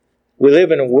We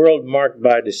live in a world marked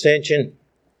by dissension,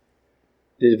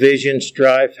 division,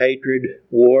 strife, hatred,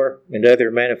 war, and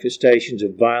other manifestations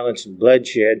of violence and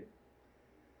bloodshed.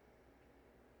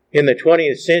 In the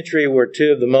 20th century were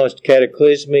two of the most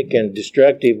cataclysmic and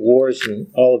destructive wars in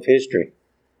all of history.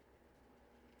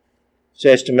 It's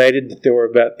estimated that there were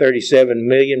about 37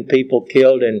 million people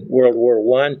killed in World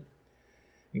War I,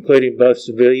 including both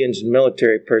civilians and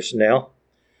military personnel.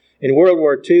 In World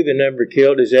War II, the number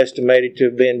killed is estimated to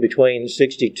have been between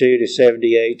 62 to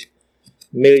 78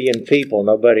 million people.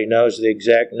 Nobody knows the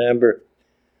exact number,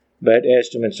 but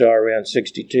estimates are around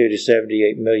 62 to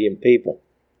 78 million people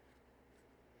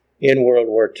in World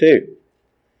War II.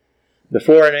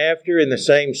 Before and after, in the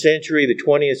same century, the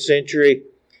 20th century,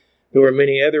 there were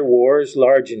many other wars,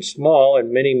 large and small,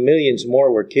 and many millions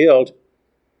more were killed.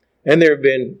 And there have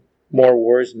been more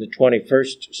wars in the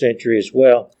 21st century as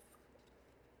well.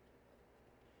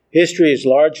 History is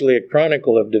largely a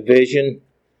chronicle of division,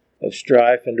 of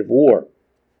strife, and of war.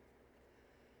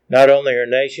 Not only are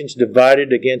nations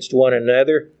divided against one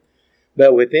another,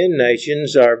 but within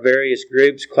nations are various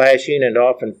groups clashing and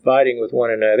often fighting with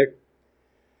one another.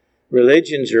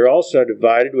 Religions are also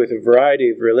divided, with a variety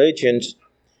of religions,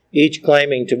 each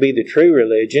claiming to be the true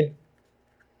religion.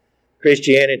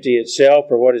 Christianity itself,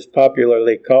 or what is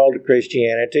popularly called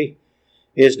Christianity,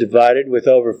 is divided with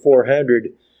over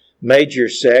 400 major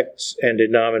sects and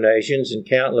denominations and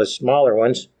countless smaller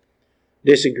ones,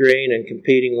 disagreeing and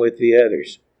competing with the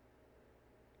others.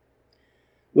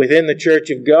 Within the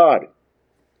Church of God,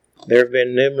 there have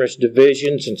been numerous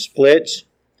divisions and splits,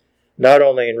 not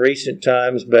only in recent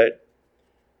times, but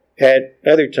at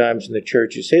other times in the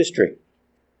Church's history,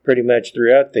 pretty much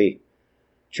throughout the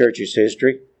Church's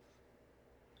history.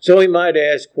 So we might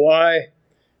ask, why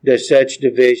does such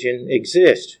division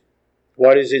exist?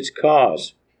 What is its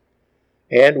cause?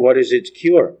 And what is its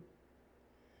cure?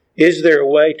 Is there a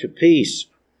way to peace?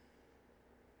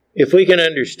 If we can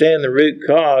understand the root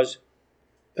cause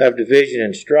of division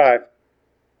and strife,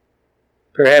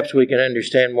 perhaps we can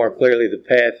understand more clearly the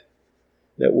path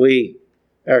that we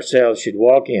ourselves should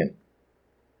walk in.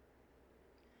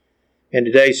 In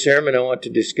today's sermon, I want to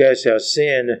discuss how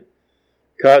sin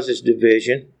causes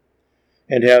division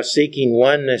and how seeking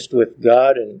oneness with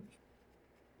God and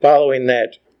following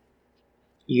that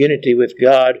unity with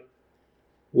God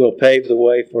will pave the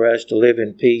way for us to live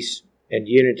in peace and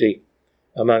unity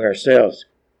among ourselves.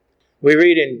 We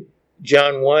read in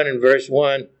John 1 and verse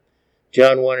 1,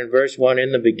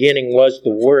 in the beginning was the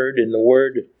Word, and the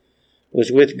Word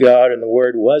was with God, and the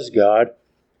Word was God.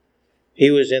 He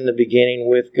was in the beginning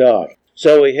with God.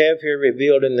 So we have here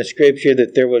revealed in the Scripture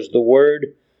that there was the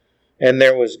Word, and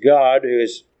there was God, who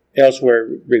is elsewhere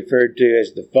referred to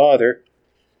as the Father.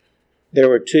 There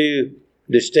were two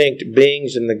distinct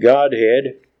beings in the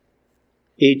Godhead.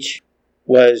 Each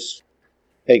was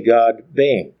a God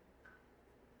being,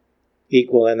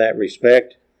 equal in that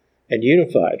respect, and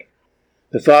unified.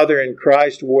 The Father and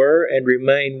Christ were and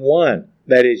remain one,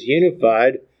 that is,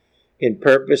 unified in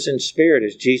purpose and spirit,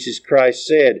 as Jesus Christ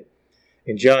said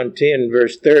in John 10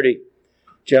 verse 30.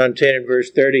 John 10 and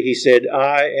verse 30, he said,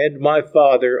 I and my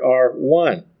Father are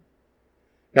one.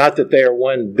 Not that they are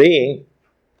one being,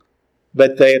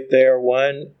 but that they are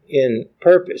one in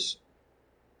purpose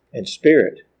and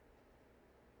spirit.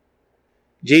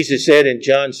 Jesus said in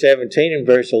John 17 and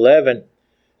verse 11,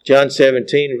 as he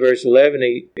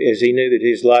knew that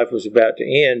his life was about to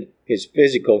end, his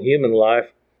physical human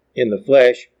life in the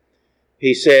flesh,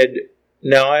 he said,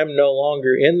 Now I am no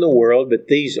longer in the world, but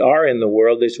these are in the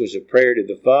world. This was a prayer to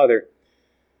the Father.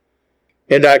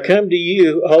 And I come to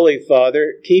you, Holy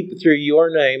Father, keep through your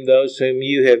name those whom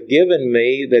you have given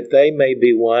me, that they may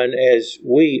be one as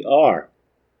we are.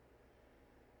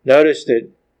 Notice that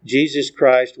Jesus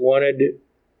Christ wanted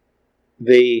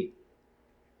the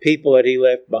people that he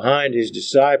left behind, his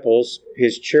disciples,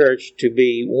 his church, to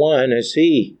be one as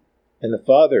he and the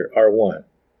Father are one.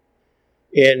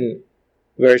 In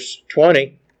verse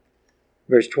 20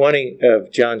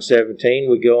 of John 17,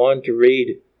 we go on to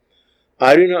read,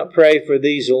 I do not pray for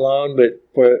these alone,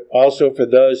 but also for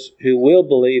those who will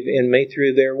believe in me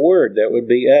through their word. That would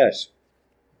be us.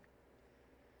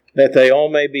 That they all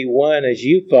may be one as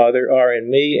you, Father, are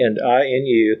in me and I in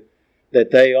you,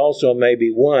 that they also may be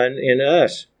one in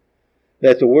us.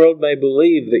 That the world may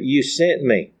believe that you sent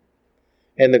me,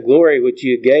 and the glory which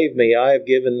you gave me I have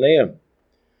given them,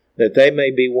 that they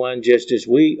may be one just as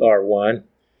we are one,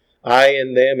 I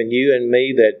in them and you in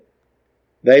me, that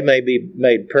they may be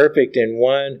made perfect in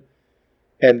one,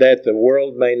 and that the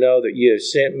world may know that you have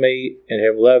sent me and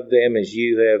have loved them as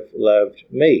you have loved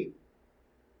me.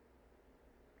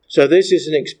 So this is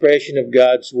an expression of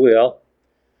God's will,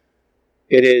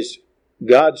 It is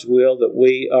God's will that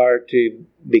we are to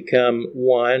become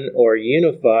one or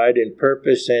unified in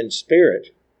purpose and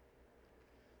spirit,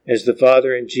 as the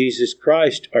Father and Jesus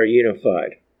Christ are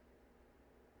unified.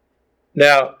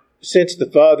 Now, since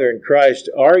the Father and Christ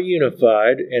are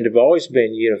unified and have always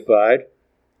been unified,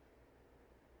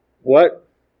 what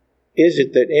is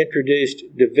it that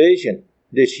introduced division,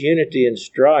 disunity, and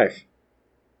strife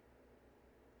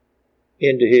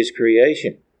into His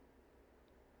creation?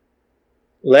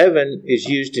 Leaven is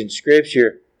used in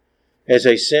Scripture as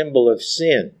a symbol of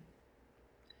sin.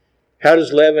 How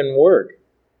does leaven work?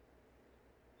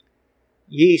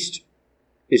 Yeast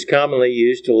is commonly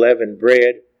used to leaven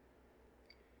bread,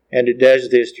 and it does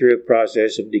this through a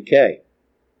process of decay.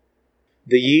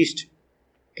 The yeast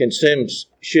consumes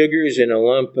sugars in a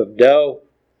lump of dough,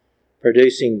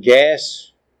 producing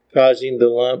gas, causing the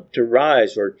lump to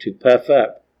rise or to puff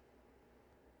up.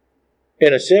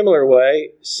 In a similar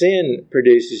way, sin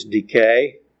produces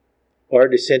decay or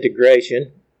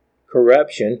disintegration,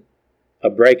 corruption, a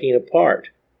breaking apart.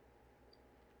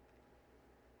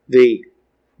 The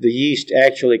yeast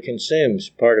actually consumes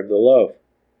part of the loaf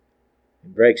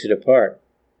and breaks it apart.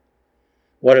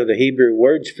 One of the Hebrew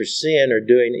words for sin or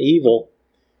doing evil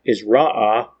is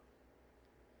ra'ah,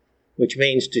 which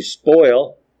means to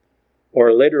spoil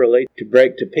or literally to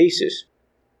break to pieces.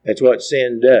 That's what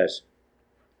sin does.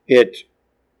 It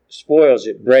spoils,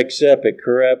 it breaks up, it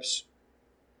corrupts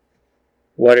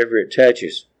whatever it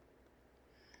touches.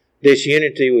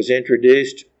 Disunity was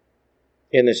introduced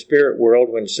in the spirit world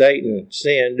when Satan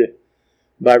sinned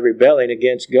by rebelling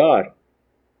against God.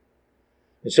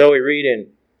 And so we read in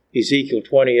Ezekiel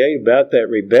 28 about that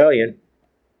rebellion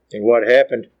and what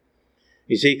happened.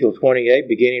 Ezekiel 28,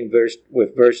 beginning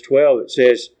with verse 12, it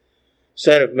says,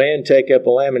 "Son of man, take up a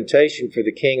lamentation for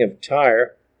the king of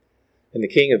Tyre." And the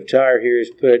king of Tyre here is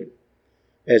put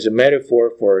as a metaphor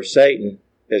for Satan,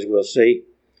 as we'll see.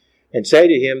 "And say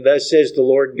to him, Thus says the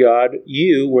Lord God,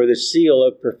 you were the seal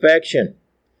of perfection,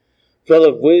 full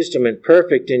of wisdom and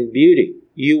perfect in beauty.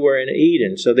 You were in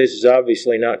Eden." So this is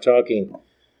obviously not talking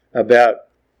about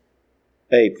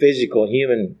a physical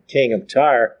human king of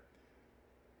Tyre.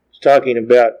 It's talking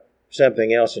about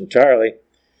something else entirely.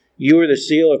 "You were the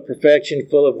seal of perfection,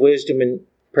 full of wisdom and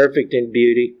perfect in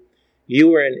beauty. You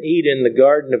were in Eden, the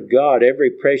garden of God. Every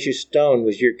precious stone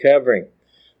was your covering.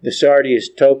 The sardius,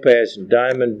 topaz, and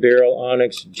diamond, beryl,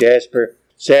 onyx, jasper,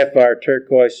 sapphire,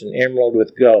 turquoise, and emerald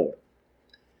with gold.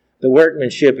 The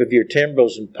workmanship of your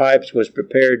timbrels and pipes was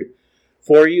prepared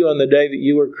for you on the day that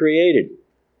you were created.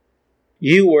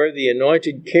 You were the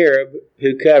anointed cherub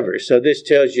who covers." So this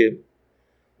tells you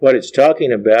what it's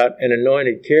talking about. An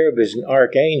anointed cherub is an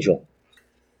archangel.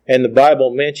 And the Bible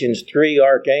mentions 3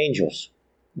 archangels.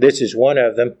 This is one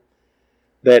of them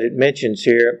that it mentions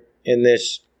here in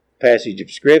this passage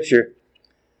of Scripture.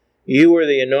 "You were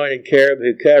the anointed cherub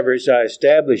who covers. I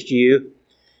established you.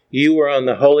 You were on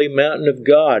the holy mountain of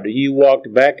God. You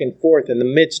walked back and forth in the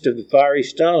midst of the fiery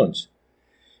stones.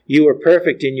 You were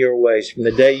perfect in your ways from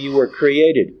the day you were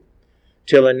created,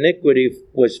 till iniquity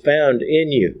was found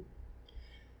in you."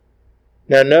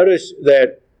 Now notice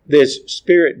that this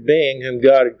spirit being whom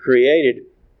God had created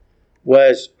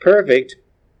was perfect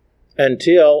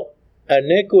until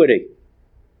iniquity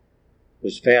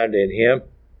was found in him.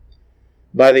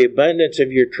 "By the abundance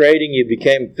of your trading you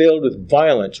became filled with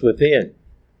violence within,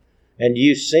 and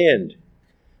you sinned.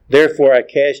 Therefore I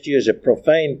cast you as a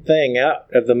profane thing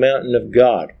out of the mountain of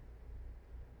God.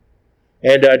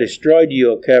 And I destroyed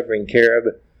you, O covering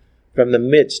cherub, from the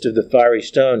midst of the fiery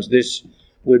stones." This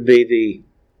would be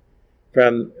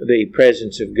from the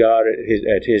presence of God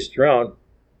at his throne.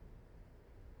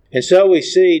 And so we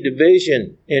see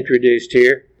division introduced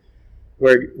here,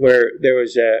 where there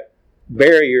was a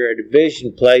barrier, a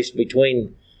division placed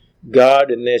between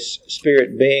God and this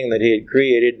spirit being that he had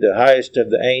created, the highest of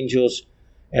the angels,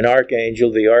 an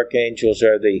archangel. The archangels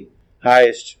are the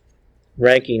highest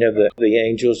ranking of the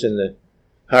angels in the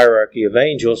hierarchy of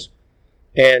angels,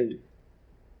 and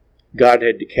God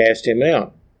had to cast him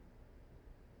out.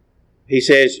 He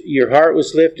says, "Your heart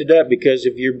was lifted up because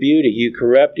of your beauty. You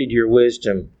corrupted your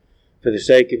wisdom for the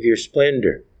sake of your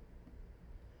splendor.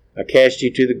 I cast you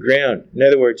to the ground." In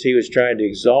other words, he was trying to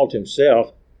exalt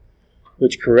himself,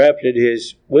 which corrupted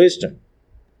his wisdom.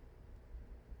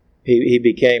 He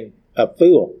became a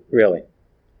fool, really.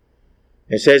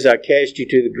 It says, "I cast you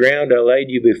to the ground. I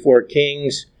laid you before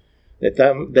kings, that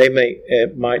they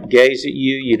might gaze at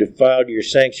you. You defiled your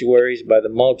sanctuaries by the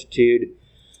multitude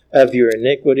of your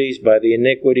iniquities, by the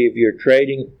iniquity of your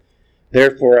trading.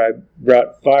 Therefore I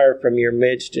brought fire from your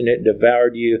midst, and it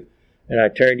devoured you, and I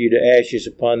turned you to ashes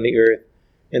upon the earth.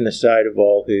 in the sight of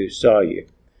all who saw you.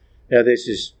 Now this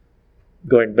is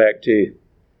going back to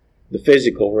the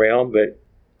physical realm, but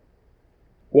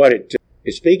what it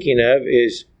is speaking of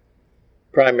is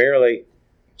primarily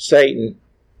Satan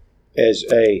as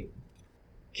a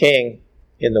king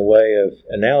in the way of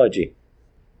analogy,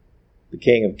 the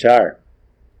king of Tyre.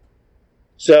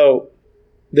 So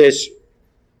this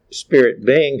spirit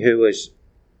being who was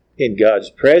in God's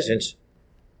presence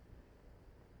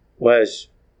was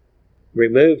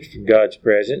removed from God's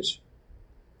presence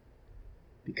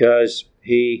because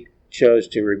he chose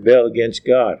to rebel against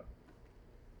God,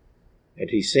 and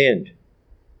he sinned.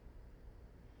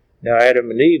 Now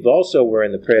Adam and Eve also were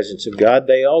in the presence of God.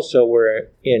 They also were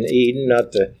in Eden,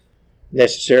 not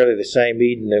necessarily the same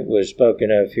Eden that was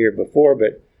spoken of here before,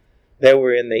 but they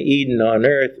were in the Eden on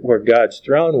earth where God's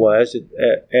throne was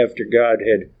after God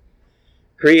had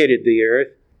created the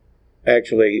earth,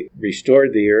 actually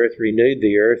restored the earth, renewed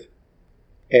the earth,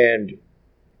 and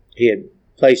he had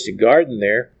placed a garden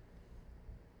there,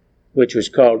 which was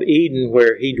called Eden,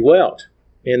 where he dwelt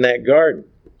in that garden.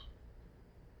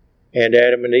 And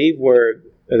Adam and Eve were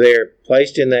there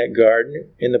placed in that garden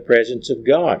in the presence of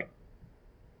God.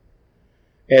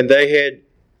 And they had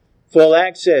full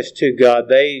access to God.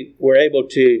 They were able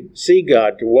to see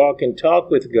God, to walk and talk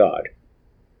with God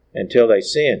until they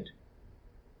sinned.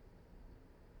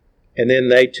 And then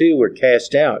they too were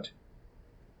cast out.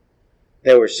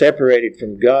 They were separated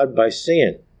from God by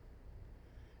sin.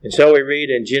 And so we read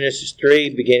in Genesis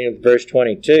 3, beginning with verse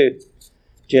 22,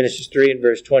 Genesis 3 and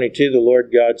verse 22, the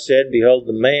Lord God said, "Behold,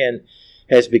 the man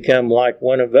has become like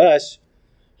one of us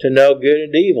to know good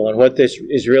and evil." And what this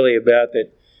is really about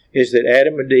is that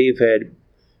Adam and Eve had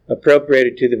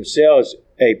appropriated to themselves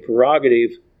a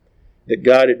prerogative that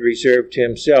God had reserved to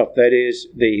himself. That is,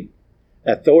 the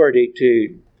authority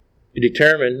to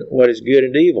determine what is good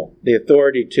and evil, the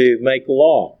authority to make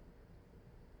law,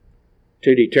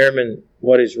 to determine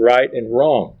what is right and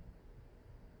wrong.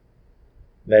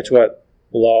 That's what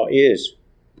law is.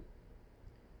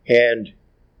 And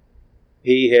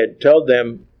he had told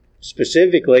them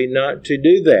specifically not to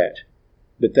do that,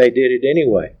 but they did it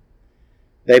anyway.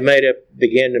 They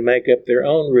began to make up their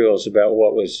own rules about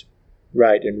what was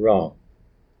right and wrong.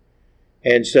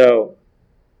 And so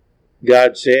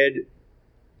God said,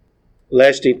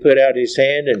 "Lest he put out his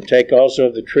hand and take also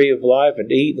of the tree of life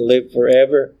and eat and live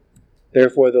forever."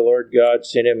 Therefore the Lord God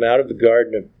sent him out of the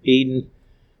Garden of Eden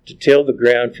to till the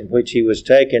ground from which he was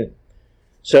taken.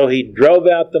 So he drove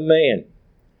out the man,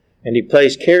 and he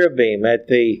placed cherubim at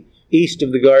the east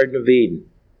of the Garden of Eden.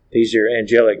 These are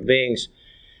angelic beings,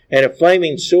 and a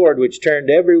flaming sword which turned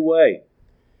every way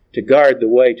to guard the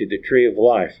way to the tree of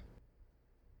life.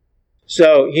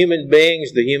 So the human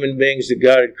beings that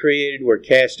God had created, were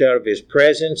cast out of his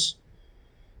presence,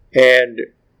 and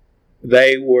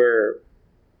they were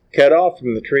cut off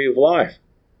from the tree of life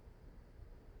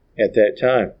at that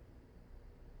time.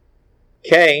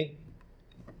 Cain,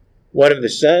 one of the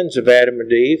sons of Adam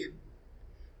and Eve,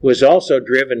 was also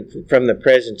driven from the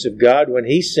presence of God when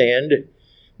he sinned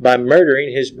by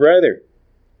murdering his brother.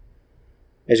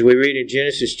 As we read in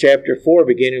Genesis chapter 4,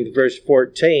 beginning with verse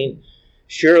 14,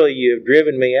 "Surely you have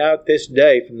driven me out this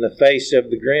day from the face of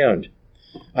the ground.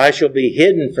 I shall be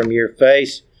hidden from your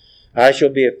face. I shall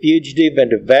be a fugitive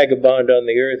and a vagabond on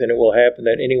the earth, and it will happen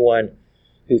that anyone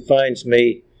who finds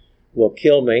me will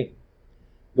kill me."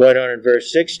 Going on in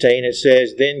verse 16, it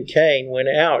says, "Then Cain went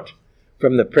out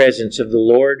from the presence of the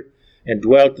Lord and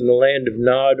dwelt in the land of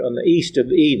Nod on the east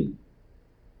of Eden."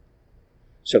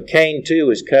 So Cain too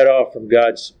was cut off from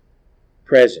God's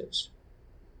presence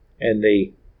and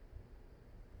the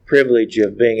privilege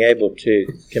of being able to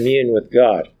commune with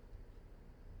God.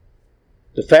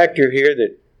 The factor here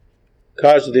that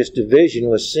caused this division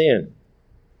was sin.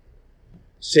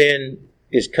 Sin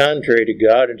is contrary to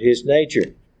God and his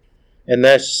nature, and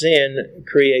thus sin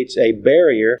creates a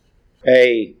barrier,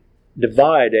 a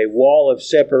divide, a wall of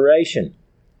separation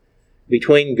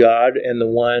between God and the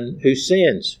one who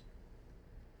sins.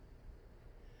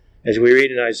 As we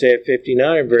read in Isaiah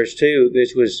 59 verse 2,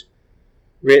 this was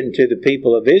written to the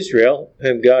people of Israel,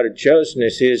 whom God had chosen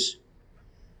as his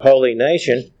holy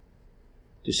nation,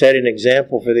 to set an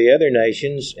example for the other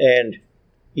nations, and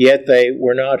yet they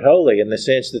were not holy in the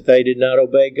sense that they did not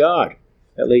obey God,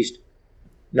 at least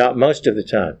not most of the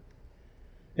time.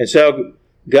 And so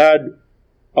God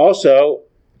also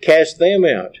cast them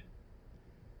out.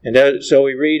 And so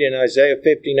we read in Isaiah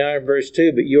 59 verse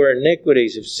 2, "But your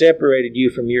iniquities have separated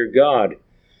you from your God,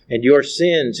 and your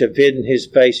sins have hidden his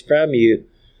face from you,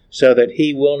 so that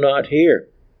he will not hear."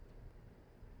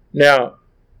 Now,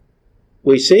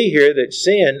 we see here that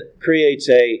sin creates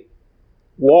a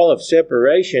wall of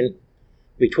separation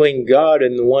between God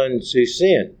and the ones who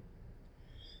sin.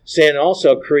 Sin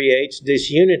also creates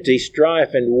disunity,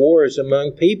 strife, and wars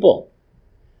among people,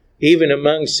 even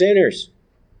among sinners.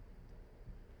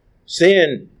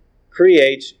 Sin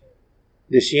creates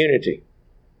disunity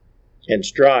and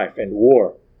strife and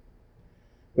war.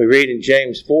 We read in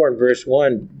James 4 and verse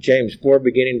 1, James 4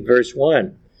 beginning verse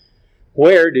 1,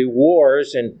 where do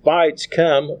wars and fights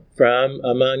come from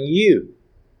among you?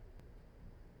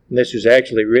 And this was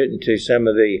actually written to some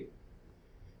of the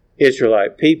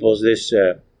Israelite peoples. This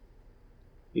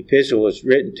epistle was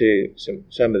written to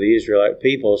some of the Israelite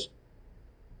peoples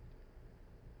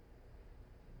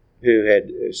who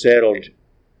had settled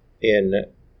in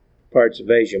parts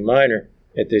of Asia Minor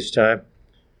at this time.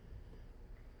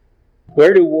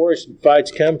 Where do wars and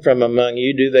fights come from among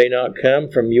you? Do they not come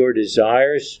from your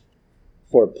desires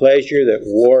for pleasure that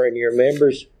war in your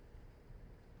members?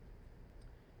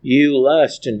 You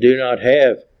lust and do not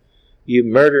have. You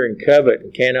murder and covet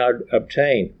and cannot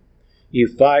obtain. You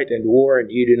fight and war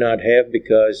and you do not have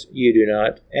because you do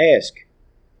not ask.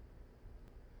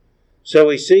 So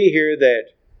we see here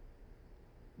that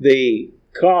the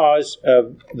cause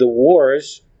of the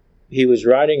wars he was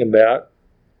writing about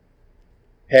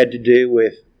had to do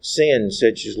with sins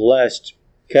such as lust,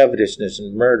 covetousness,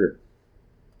 and murder.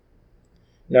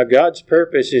 Now, God's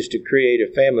purpose is to create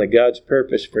a family. God's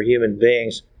purpose for human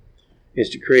beings is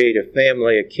to create a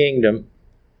family, a kingdom,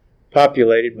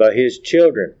 populated by His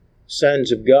children,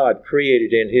 sons of God,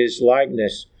 created in His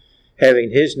likeness,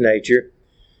 having His nature,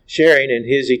 sharing in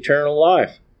His eternal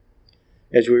life.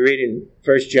 As we read in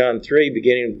 1 John 3,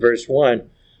 beginning with verse 1,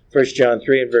 1 John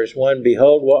 3 and verse 1,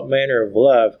 behold, what manner of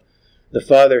love the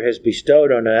Father has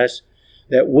bestowed on us,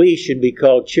 that we should be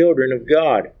called children of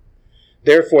God.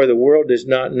 Therefore the world does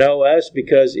not know us,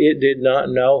 because it did not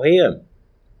know Him.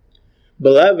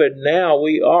 Beloved, now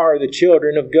we are the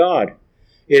children of God.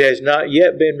 It has not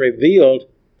yet been revealed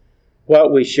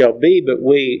what we shall be, but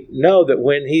we know that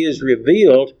when He is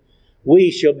revealed, we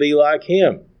shall be like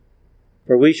Him,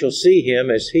 for we shall see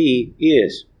Him as He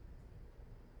is.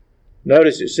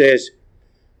 Notice it says,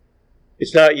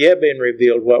 it's not yet been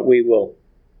revealed what we will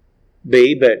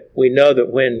be, but we know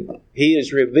that when He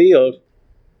is revealed,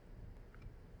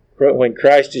 when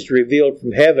Christ is revealed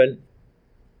from heaven,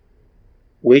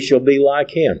 we shall be like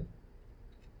Him.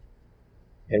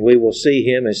 And we will see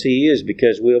Him as He is,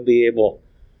 because we'll be able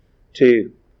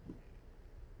to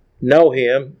know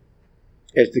Him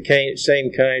as the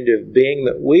same kind of being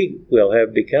that we will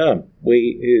have become,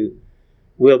 we who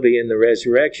will be in the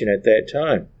resurrection at that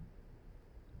time.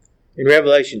 In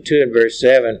Revelation 2 and verse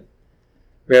 7,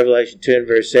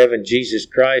 Jesus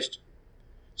Christ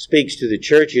speaks to the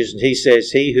churches, and He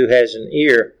says, he who has an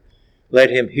ear, let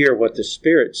him hear what the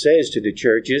Spirit says to the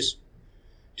churches.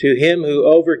 To him who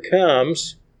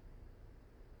overcomes,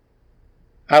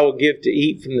 I will give to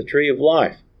eat from the tree of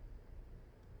life,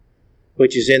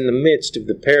 which is in the midst of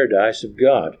the paradise of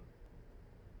God.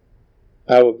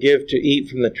 I will give to eat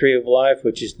from the tree of life,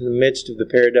 which is in the midst of the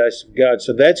paradise of God.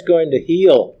 So that's going to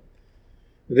heal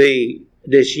the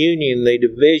disunion, the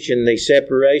division, the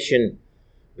separation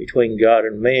between God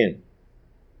and man.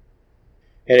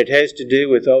 And it has to do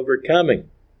with overcoming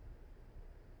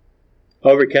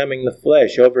the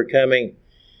flesh, overcoming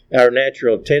our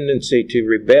natural tendency to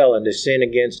rebel and to sin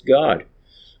against God,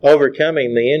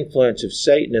 overcoming the influence of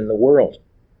Satan in the world.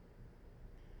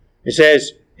 It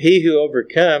says, he who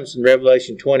overcomes, in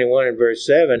Revelation 21 and verse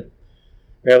 7,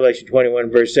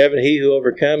 he who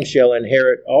overcomes shall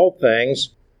inherit all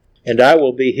things, and I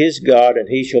will be his God, and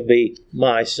he shall be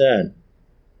my son.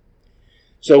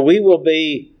 So we will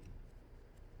be,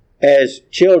 as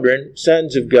children,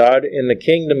 sons of God, in the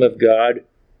kingdom of God,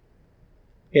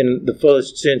 in the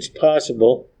fullest sense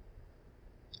possible,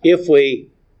 if we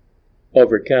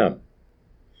overcome.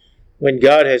 When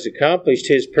God has accomplished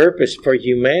His purpose for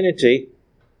humanity,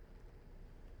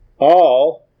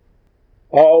 all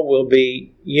will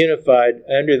be unified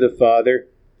under the Father,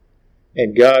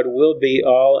 and God will be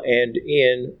all and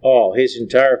in all. His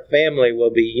entire family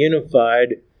will be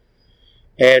unified,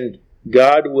 and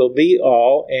God will be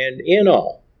all and in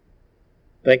all.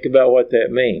 Think about what that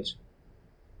means.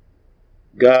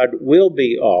 God will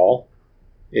be all,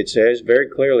 it says very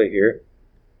clearly here,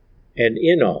 and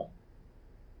in all.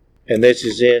 And this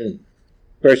is in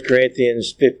 1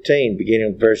 Corinthians 15,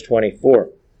 beginning with verse 24.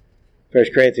 1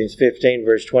 Corinthians 15,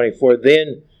 verse 24.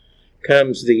 Then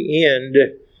comes the end,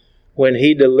 when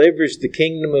He delivers the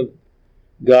kingdom of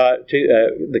God to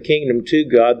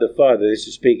God the Father. This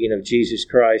is speaking of Jesus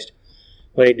Christ.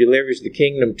 When He delivers the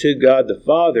kingdom to God the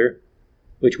Father,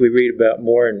 which we read about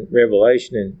more in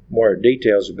Revelation and more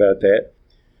details about that.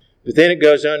 But then it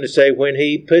goes on to say, when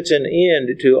he puts an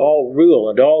end to all rule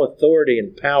and all authority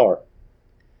and power.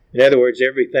 In other words,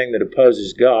 everything that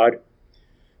opposes God.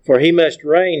 For he must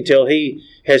reign till he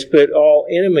has put all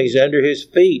enemies under his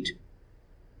feet.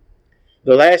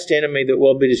 The last enemy that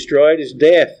will be destroyed is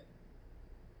death.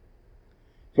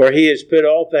 For he has put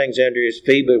all things under his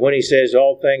feet, but when he says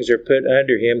all things are put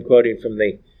under him, quoting from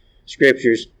the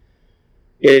Scriptures,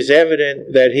 it is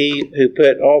evident that he who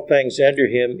put all things under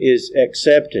him is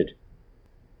accepted.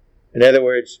 In other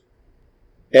words,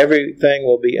 everything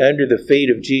will be under the feet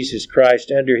of Jesus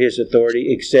Christ, under his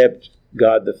authority, except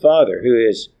God the Father, who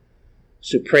is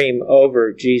supreme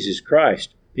over Jesus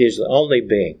Christ. He is the only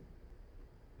being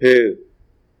who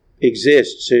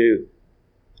exists, who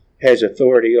has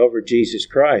authority over Jesus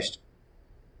Christ.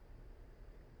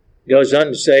 It goes on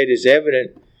to say, it is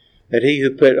evident that he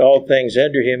who put all things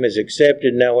under him is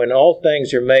accepted. Now when all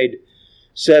things are made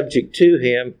subject to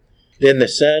him, then the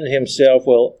Son himself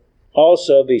will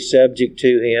also be subject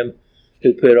to him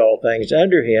who put all things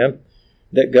under him,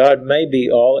 that God may be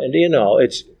all and in all.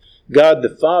 It's God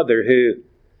the Father who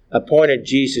appointed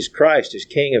Jesus Christ as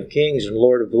King of Kings and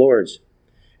Lord of Lords,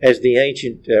 as the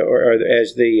ancient, or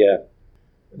as the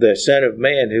Son of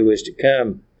Man who is to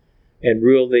come and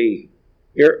rule the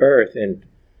earth, and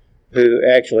who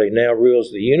actually now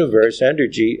rules the universe under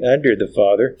the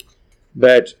Father.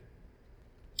 But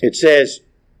it says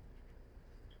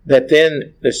that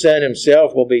then the Son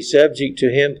himself will be subject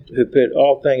to him who put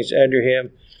all things under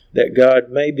him, that God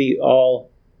may be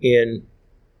all in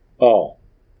all.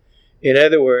 In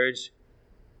other words,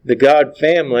 the God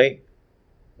family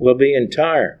will be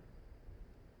entire.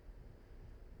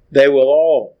 They will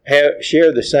all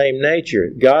share the same nature,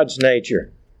 God's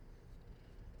nature.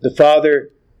 The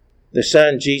Father, the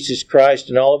Son, Jesus Christ,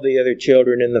 and all of the other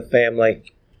children in the family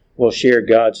will share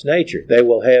God's nature. They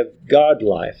will have God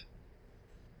life,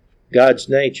 God's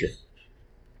nature,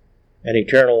 and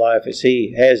eternal life as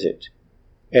he has it.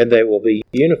 And they will be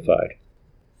unified.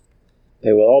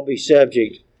 They will all be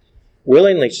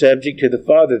willingly subject to the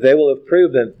Father. They will have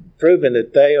proven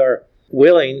that they are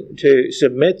willing to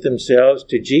submit themselves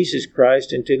to Jesus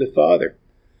Christ and to the Father,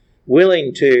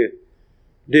 willing to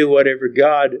do whatever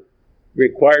God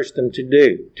requires them to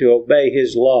do, to obey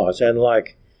his laws,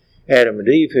 unlike Adam and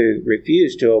Eve, who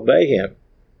refused to obey him.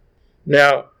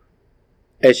 Now,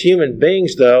 as human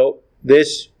beings, though,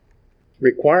 this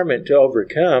requirement to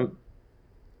overcome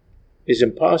is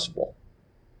impossible.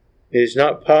 It is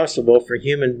not possible for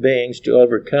human beings to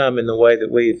overcome in the way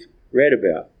that we've read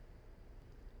about,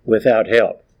 without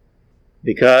help,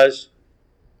 because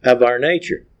of our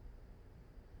nature.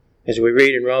 As we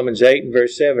read in Romans 8 and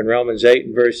verse 7,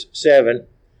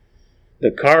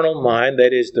 the carnal mind,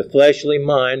 that is the fleshly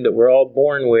mind that we're all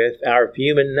born with, our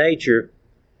human nature,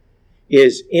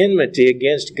 is enmity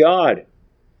against God.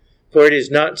 For it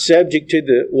is not subject to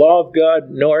the law of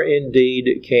God, nor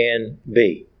indeed can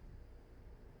be.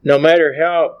 No matter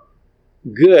how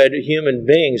good human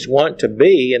beings want to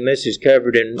be, and this is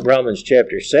covered in Romans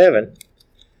chapter 7,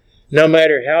 no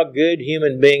matter how good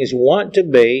human beings want to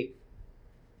be,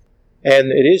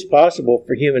 and it is possible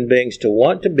for human beings to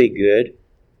want to be good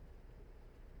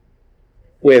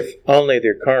with only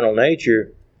their carnal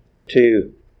nature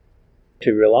to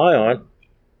rely on.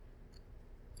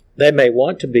 They may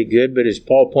want to be good, but as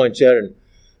Paul points out in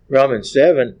Romans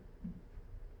 7,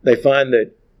 they find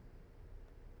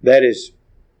that is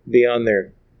beyond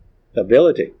their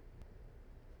ability.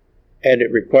 And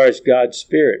it requires God's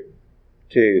Spirit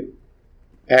to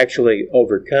actually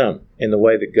overcome in the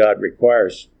way that God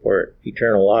requires for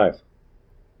eternal life.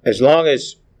 As long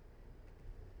as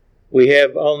we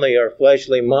have only our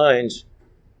fleshly minds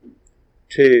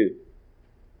to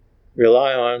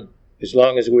rely on, as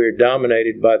long as we are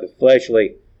dominated by the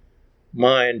fleshly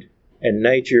mind and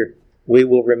nature, we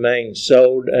will remain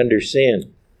sold under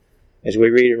sin. As we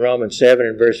read in Romans 7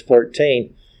 and verse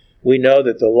 14, we know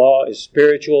that the law is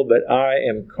spiritual, but I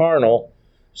am carnal,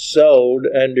 sold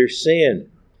under sin.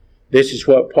 This is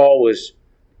what Paul was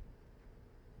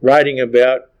writing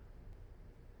about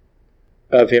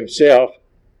of himself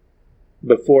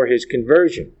before his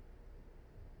conversion.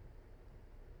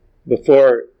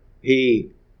 Before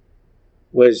he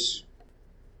was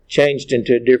changed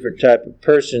into a different type of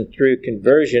person through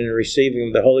conversion and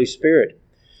receiving the Holy Spirit.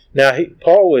 Now,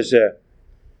 Paul was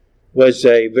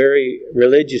a very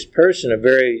religious person, a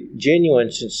very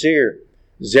genuine, sincere,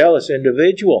 zealous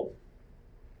individual.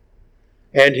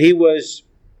 And he was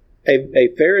a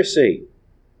Pharisee.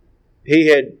 He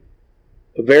had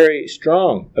very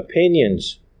strong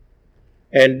opinions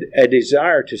and a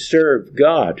desire to serve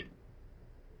God,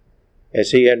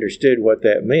 as he understood what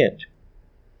that meant.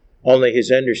 only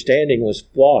his understanding was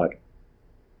flawed.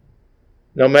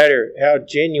 No matter how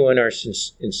genuine or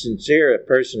sincere a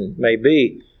person may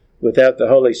be, without the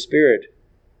Holy Spirit,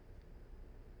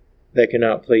 they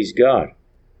cannot please God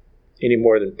any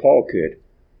more than Paul could.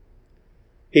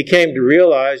 He came to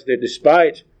realize that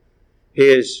despite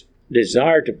his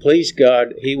desire to please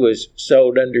God, he was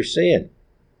sold under sin.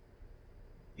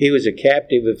 He was a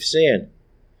captive of sin.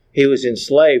 He was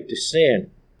enslaved to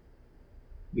sin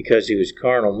because he was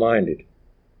carnal-minded.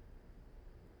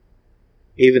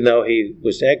 Even though he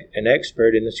was an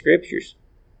expert in the Scriptures.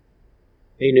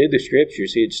 He knew the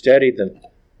Scriptures. He had studied them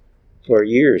for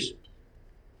years.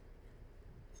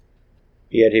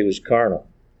 Yet he was carnal.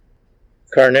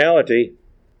 Carnality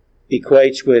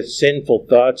equates with sinful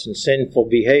thoughts and sinful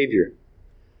behavior.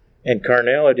 And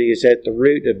carnality is at the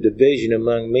root of division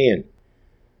among men.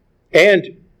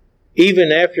 And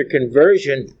even after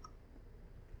conversion,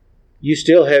 you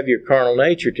still have your carnal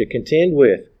nature to contend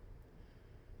with.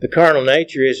 The carnal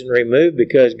nature isn't removed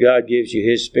because God gives you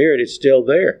His Spirit. It's still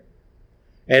there.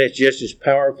 And it's just as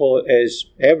powerful as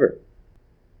ever.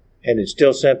 And it's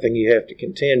still something you have to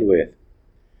contend with.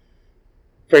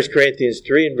 1 Corinthians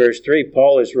 3 and verse 3,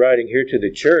 Paul is writing here to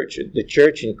the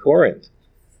church in Corinth.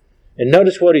 And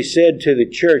notice what he said to the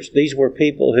church. These were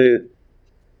people who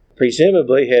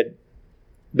presumably had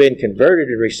been converted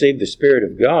and received the Spirit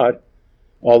of God,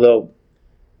 although,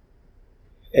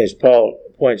 as Paul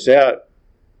points out,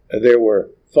 there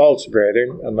were false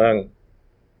brethren among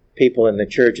people in the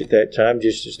church at that time,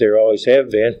 just as there always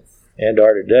have been and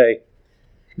are today.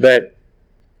 But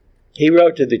he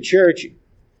wrote to the church,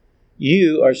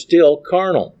 you are still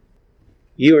carnal.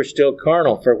 You are still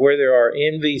carnal, for where there are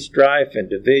envy, strife, and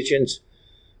divisions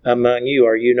among you,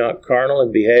 are you not carnal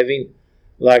and behaving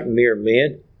like mere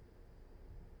men?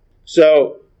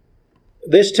 So,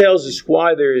 this tells us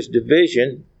why there is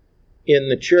division in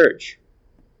the church.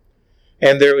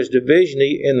 And there was division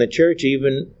in the church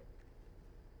even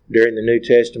during the New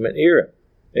Testament era,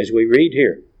 as we read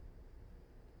here.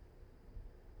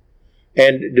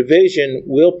 And division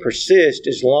will persist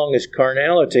as long as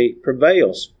carnality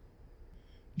prevails.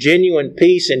 Genuine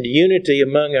peace and unity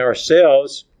among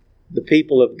ourselves, the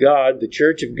people of God, the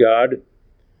church of God,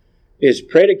 is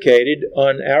predicated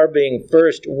on our being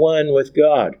first one with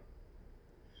God.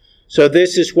 So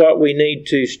this is what we need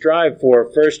to strive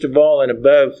for. First of all, and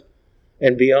above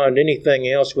and beyond anything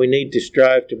else, we need to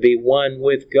strive to be one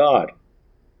with God.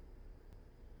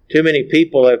 Too many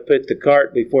people have put the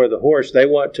cart before the horse. They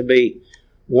want to be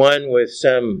one with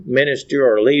some minister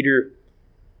or leader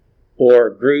or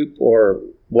group or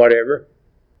whatever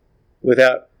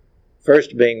without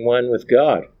first being one with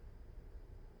God.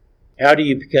 How do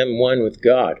you become one with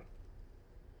God?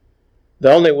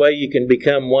 The only way you can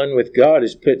become one with God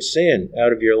is put sin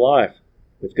out of your life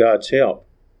with God's help.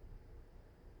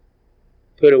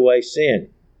 Put away sin.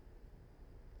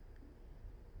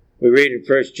 We read in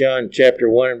 1 John chapter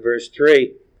 1 and verse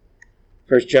 3,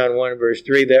 1 John 1 and verse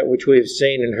 3, that which we have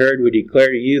seen and heard we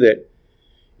declare to you, that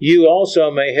you also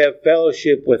may have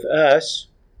fellowship with us.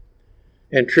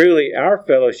 And truly our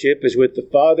fellowship is with the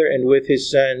Father and with His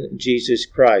Son, Jesus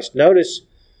Christ. Notice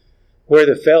where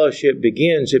the fellowship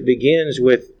begins. It begins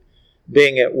with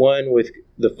being at one with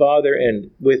the Father and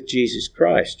with Jesus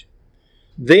Christ.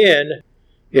 Then,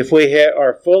 if we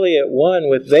are fully at one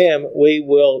with them, we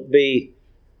will be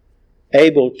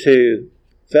able to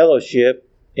fellowship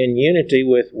in unity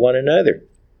with one another.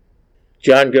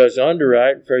 John goes on to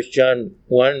write, 1 John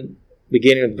 1,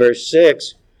 beginning with verse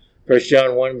 6, 1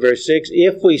 John 1, verse 6,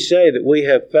 if we say that we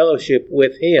have fellowship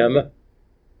with Him,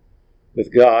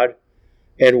 with God,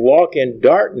 and walk in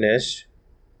darkness,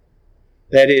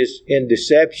 that is, in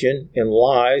deception, in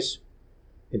lies,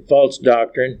 in false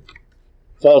doctrine,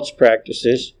 false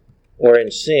practices, or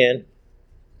in sin,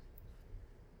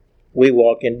 we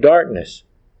walk in darkness.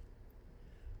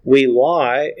 We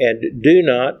lie and do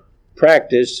not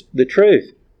practice the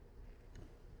truth.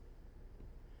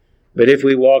 But if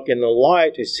we walk in the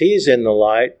light as He is in the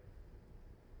light,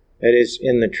 that is,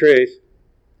 in the truth,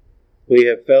 we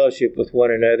have fellowship with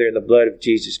one another, and the blood of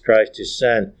Jesus Christ, His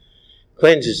Son,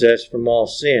 cleanses us from all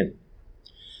sin.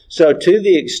 So to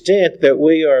the extent that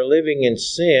we are living in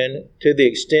sin, to the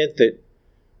extent that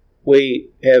we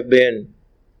have been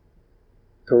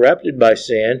corrupted by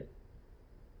sin,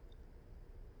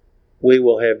 we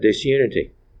will have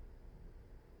disunity.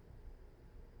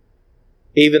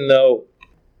 Even though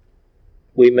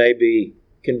we may be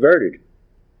converted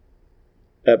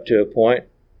up to a point,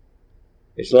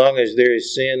 as long as there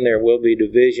is sin, there will be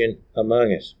division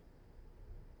among us.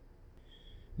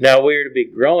 Now we are to be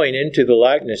growing into the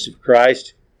likeness of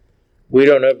Christ. We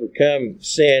don't overcome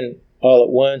sin all at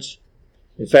once.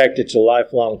 In fact, it's a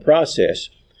lifelong process.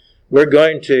 We're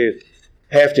going to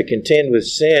have to contend with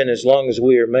sin as long as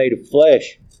we are made of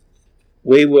flesh.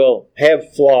 We will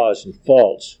have flaws and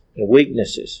faults and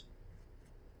weaknesses.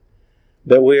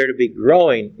 But we are to be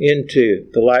growing into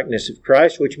the likeness of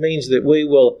Christ, which means that we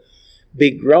will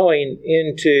be growing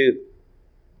into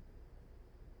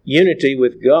unity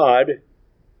with God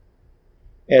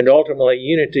and ultimately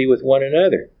unity with one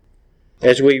another.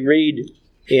 As we read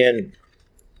in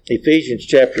Ephesians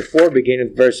chapter 4, beginning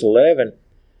with verse 11,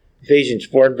 Ephesians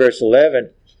 4 and verse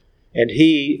 11, and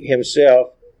He Himself,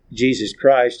 Jesus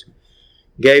Christ,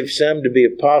 gave some to be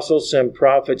apostles, some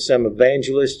prophets, some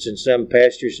evangelists, and some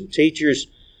pastors and teachers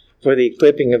for the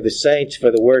equipping of the saints, for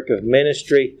the work of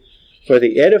ministry, for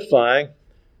the edifying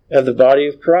of the body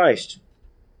of Christ.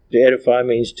 To edify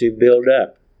means to build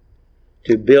up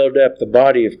the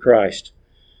body of Christ,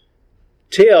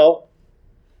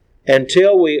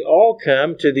 until we all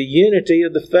come to the unity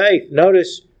of the faith.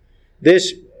 Notice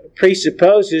this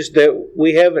presupposes that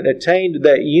we haven't attained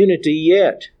that unity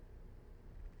yet.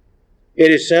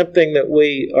 It is something that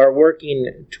we are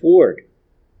working toward.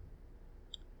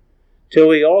 Till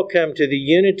we all come to the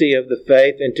unity of the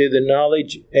faith and to the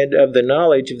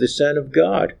knowledge of the Son of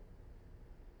God.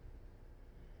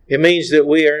 It means that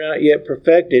we are not yet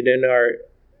perfected in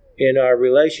our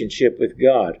relationship with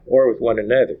God or with one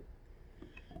another.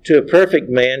 To a perfect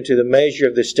man, to the measure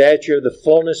of the stature of the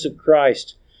fullness of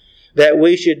Christ, that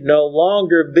we should no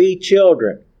longer be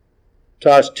children,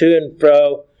 tossed to and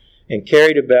fro and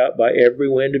carried about by every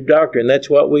wind of doctrine. That's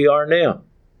what we are now.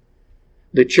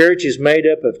 The church is made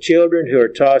up of children who are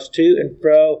tossed to and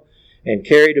fro and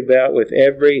carried about with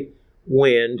every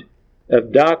wind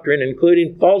of doctrine,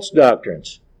 including false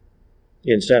doctrines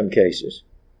in some cases.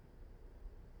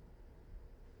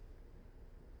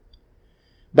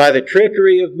 By the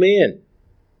trickery of men,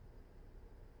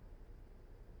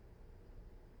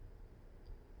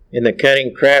 in the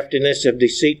cunning craftiness of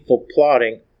deceitful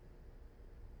plotting.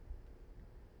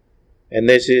 And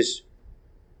this is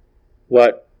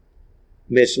what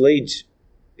misleads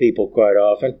people quite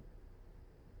often.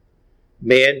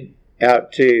 Men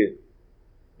out to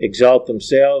exalt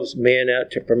themselves, men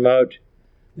out to promote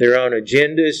their own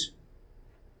agendas,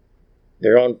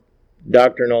 their own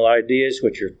doctrinal ideas,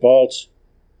 which are false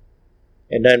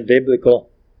and unbiblical.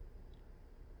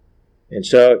 And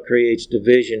so it creates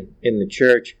division in the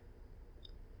church.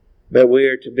 But we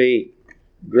are to be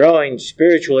growing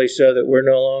spiritually so that we're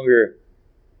no longer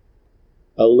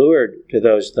allured to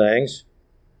those things,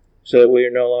 so that we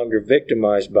are no longer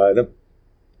victimized by them.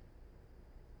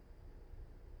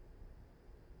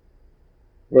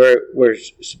 We're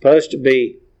supposed to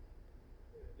be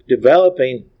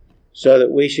developing so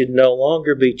that we should no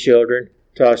longer be children,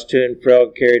 tossed to and fro,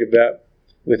 carried about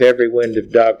with every wind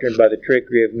of doctrine by the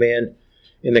trickery of men,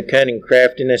 in the cunning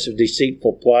craftiness of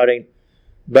deceitful plotting,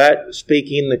 but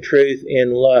speaking the truth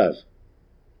in love,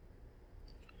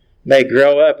 may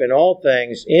grow up in all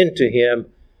things into Him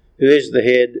who is the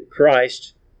head,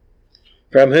 Christ,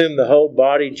 from whom the whole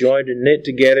body, joined and knit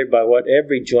together by what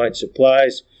every joint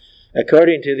supplies,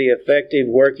 according to the effective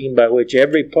working by which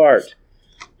every part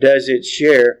does its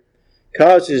share,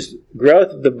 causes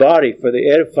growth of the body for the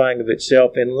edifying of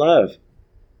itself in love.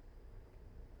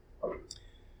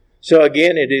 So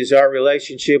again, it is our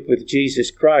relationship with Jesus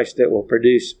Christ that will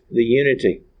produce the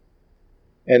unity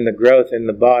and the growth in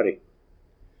the body.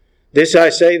 This I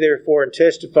say, therefore, and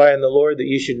testify in the Lord, that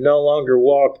you should no longer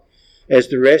walk as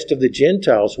the rest of the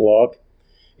Gentiles walk,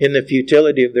 in the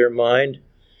futility of their mind,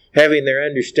 having their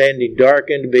understanding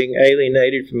darkened, being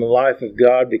alienated from the life of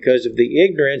God because of the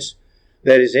ignorance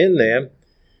that is in them,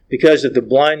 because of the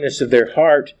blindness of their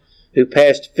heart, who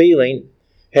past feeling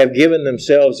have given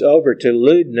themselves over to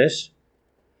lewdness,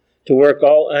 to work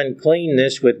all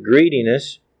uncleanness with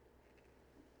greediness.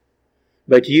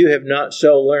 But you have not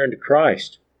so learned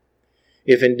Christ,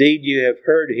 if indeed you have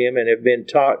heard Him and have been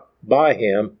taught by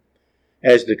Him,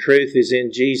 as the truth is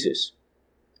in Jesus,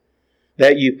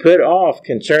 that you put off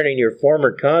concerning your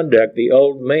former conduct the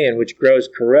old man which grows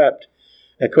corrupt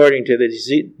according to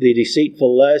the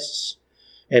deceitful lusts,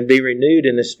 and be renewed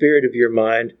in the spirit of your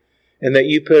mind, and that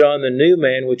you put on the new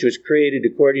man which was created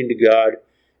according to God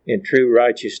in true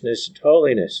righteousness and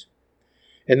holiness.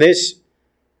 And this,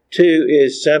 too,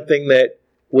 is something that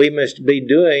we must be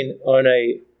doing on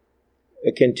a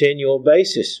continual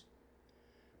basis.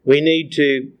 We need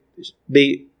to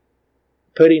be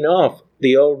putting off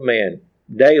the old man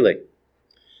daily,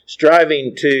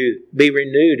 striving to be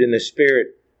renewed in the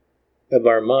spirit of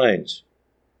our minds,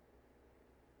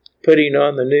 putting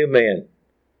on the new man,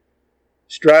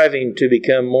 striving to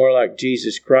become more like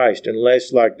Jesus Christ and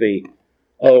less like the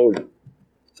old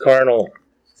carnal,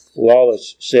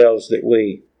 lawless selves that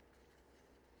we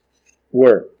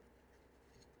were.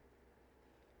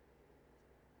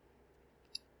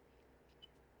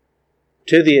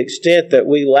 To the extent that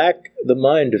we lack the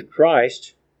mind of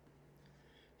Christ,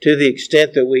 to the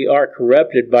extent that we are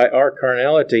corrupted by our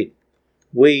carnality,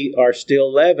 we are still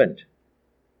leavened.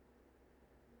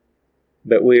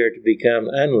 But we are to become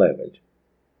unleavened.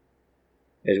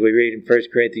 As we read in 1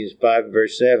 Corinthians 5,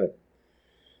 verse 7.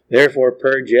 Therefore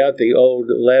purge out the old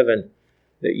leaven,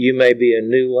 that you may be a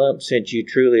new lump, since you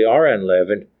truly are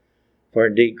unleavened. For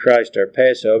indeed Christ our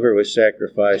Passover was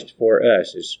sacrificed for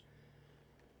us.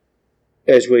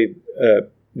 As we've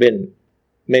been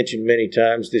mentioned many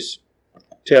times, this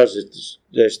tells us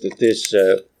that this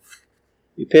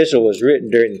epistle was written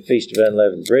during the Feast of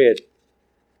Unleavened Bread.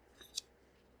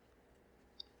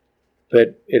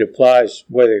 But it applies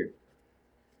whether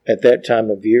at that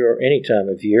time of year or any time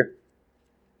of year.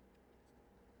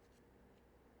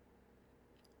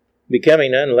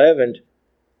 Becoming unleavened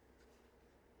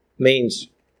means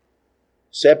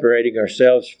separating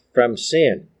ourselves from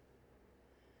sin.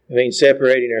 It means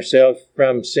separating ourselves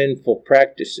from sinful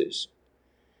practices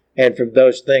and from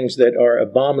those things that are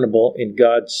abominable in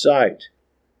God's sight.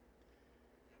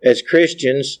 As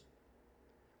Christians,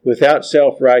 without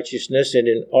self-righteousness and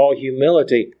in all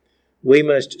humility, we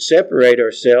must separate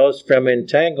ourselves from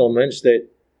entanglements that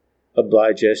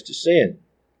oblige us to sin.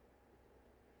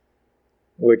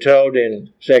 We're told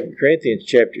in 2 Corinthians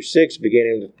chapter 6,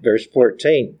 beginning with verse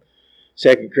 14.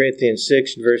 2 Corinthians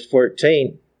 6, verse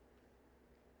 14.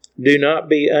 Do not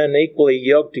be unequally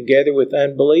yoked together with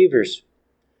unbelievers.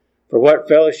 For what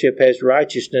fellowship has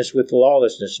righteousness with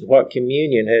lawlessness? And what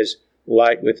communion has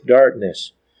light with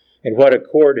darkness? And what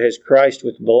accord has Christ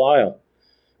with Belial?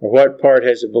 Or what part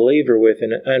has a believer with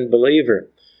an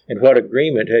unbeliever? And what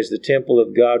agreement has the temple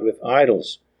of God with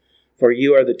idols? For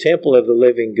you are the temple of the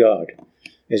living God.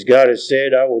 As God has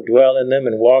said, I will dwell in them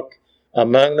and walk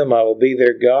among them. I will be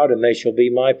their God, and they shall be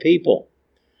my people.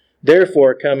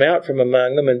 Therefore come out from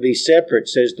among them and be separate,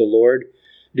 says the Lord.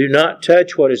 Do not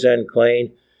touch what is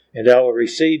unclean, and I will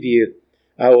receive you.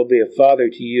 I will be a father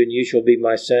to you, and you shall be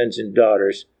my sons and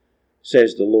daughters,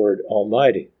 says the Lord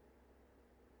Almighty.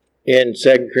 In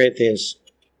 2 Corinthians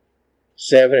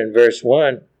 7 and verse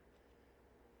 1,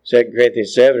 2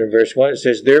 Corinthians 7 and verse 1, it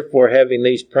says, Therefore, having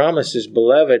these promises,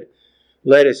 beloved,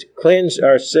 let us cleanse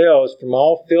ourselves from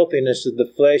all filthiness of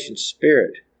the flesh and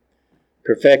spirit,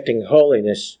 perfecting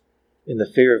holiness in the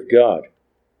fear of God.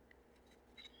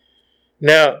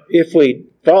 Now, if we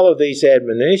follow these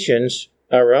admonitions,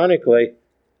 ironically,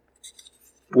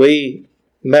 we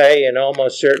may and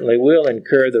almost certainly will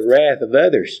incur the wrath of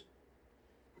others.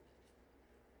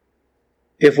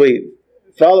 If we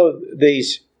follow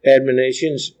these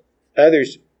admonitions,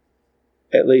 others,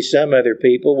 at least some other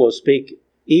people, will speak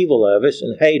evil of us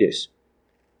and hate us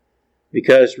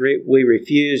because we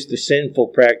refuse the sinful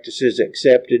practices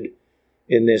accepted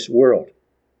in this world.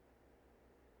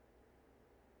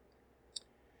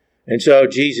 And so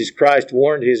Jesus Christ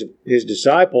warned his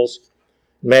disciples,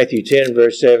 Matthew 10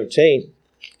 verse 17.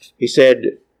 He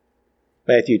said,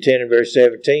 Matthew 10 and verse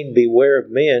 17, Beware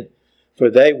of men, for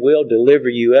they will deliver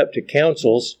you up to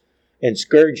councils and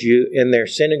scourge you in their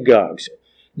synagogues.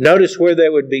 Notice where they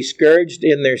would be scourged: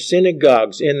 in their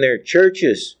synagogues, in their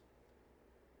churches.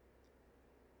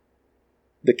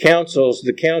 The councils,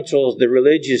 the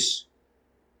religious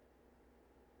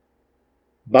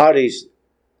bodies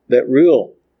that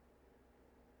rule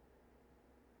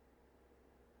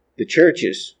the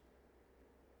churches,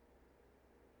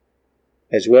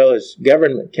 as well as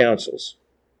government councils.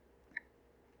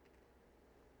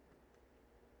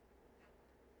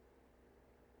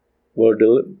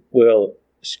 Will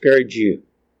scourge you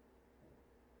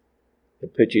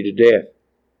and put you to death.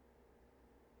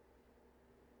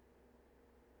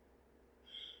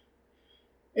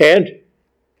 And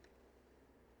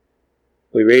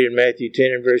we read in Matthew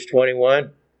 10 and verse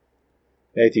 21,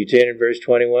 Matthew 10 and verse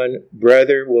 21,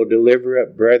 Brother will deliver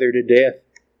up brother to death,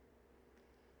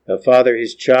 a father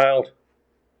his child.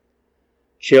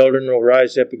 Children will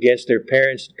rise up against their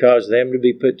parents and cause them to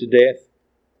be put to death.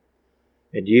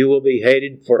 And you will be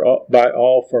hated by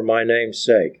all for my name's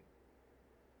sake.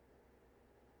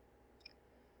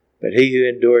 But he who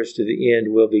endures to the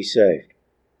end will be saved.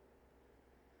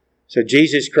 So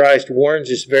Jesus Christ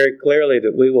warns us very clearly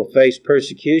that we will face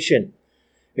persecution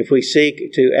if we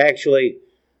seek to actually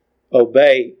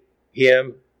obey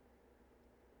him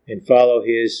and follow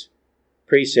his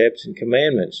precepts and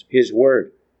commandments, his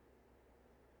word.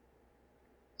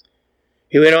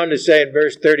 He went on to say in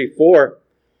verse 34,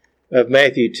 of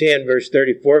Matthew 10, verse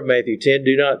 34 of Matthew 10,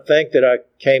 do not think that I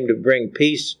came to bring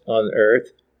peace on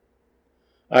earth.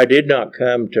 I did not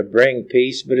come to bring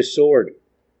peace, but a sword.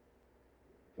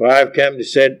 For I have come to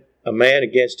set a man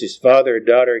against his father, a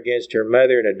daughter against her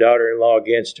mother, and a daughter-in-law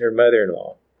against her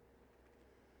mother-in-law.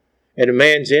 And a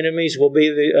man's enemies will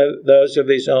be those of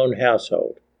his own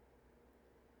household.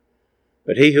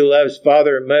 But he who loves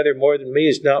father or mother more than me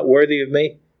is not worthy of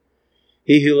me.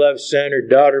 He who loves son or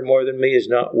daughter more than me is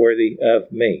not worthy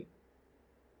of me.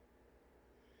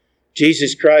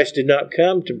 Jesus Christ did not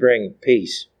come to bring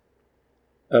peace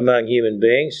among human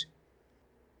beings,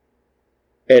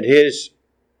 and his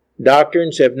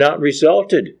doctrines have not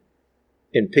resulted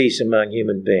in peace among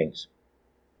human beings,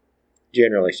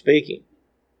 generally speaking.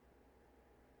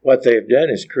 What they have done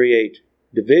is create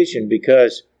division,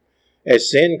 because as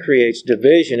sin creates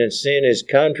division, and sin is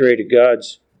contrary to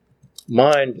God's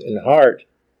mind and heart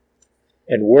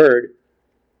and word,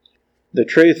 the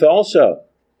truth also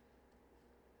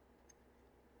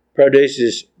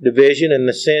produces division in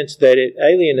the sense that it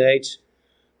alienates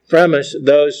from us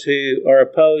those who are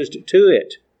opposed to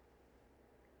it.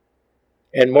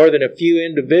 And more than a few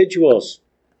individuals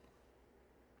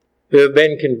who have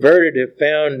been converted have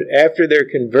found after their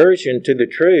conversion to the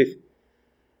truth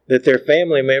that their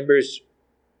family members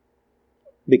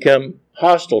become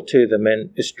hostile to them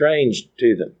and estranged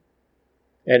to them.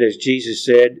 And as Jesus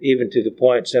said, even to the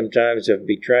point sometimes of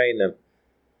betraying them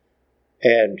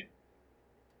and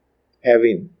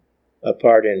having a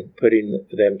part in putting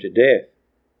them to death.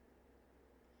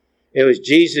 It was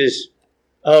Jesus'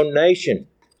 own nation,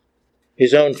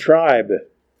 his own tribe,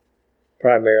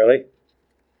 primarily.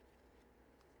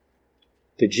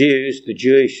 The Jews,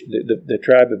 the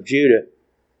tribe of Judah.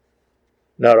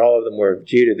 Not all of them were of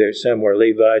Judah. Some were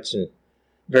Levites and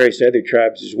various other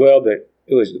tribes as well, but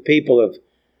it was the people of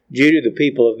Judah, the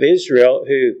people of Israel,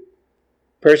 who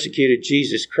persecuted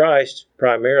Jesus Christ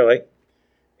primarily,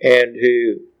 and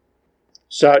who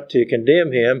sought to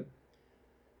condemn him.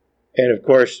 And of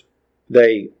course,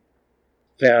 they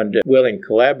found willing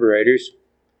collaborators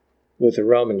with the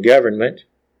Roman government,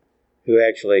 who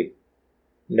actually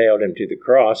nailed him to the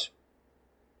cross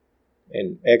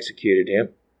and executed him.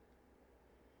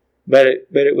 But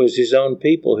it was his own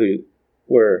people who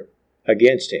were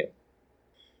against him.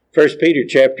 1 Peter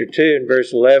chapter 2 and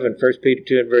verse 11, 1 Peter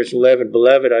 2 and verse 11,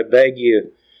 Beloved, I beg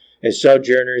you, as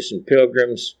sojourners and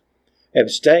pilgrims,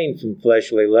 abstain from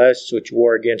fleshly lusts which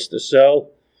war against the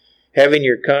soul, having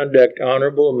your conduct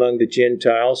honorable among the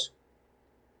Gentiles,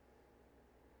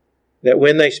 that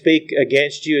when they speak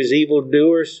against you as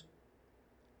evildoers,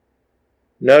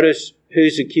 notice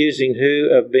who's accusing who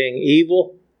of being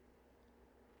evil.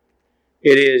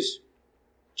 It is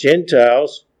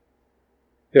Gentiles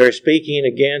who are speaking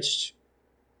against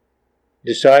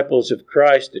disciples of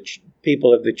Christ, the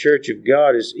people of the church of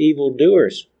God, as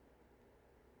evildoers.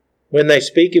 When they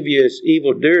speak of you as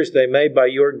evildoers, they may by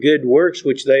your good works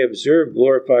which they observe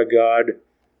glorify God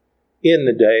in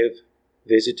the day of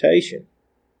visitation.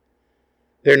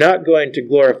 They're not going to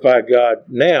glorify God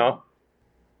now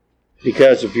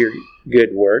because of your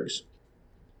good works,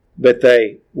 but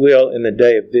they will in the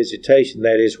day of visitation,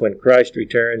 that is, when Christ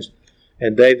returns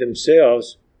and they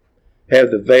themselves have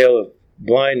the veil of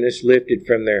blindness lifted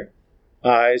from their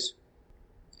eyes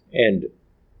and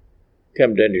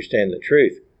come to understand the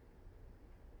truth.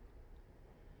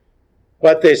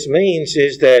 What this means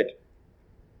is that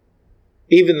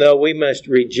even though we must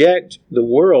reject the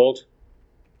world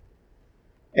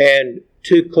and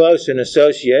too close an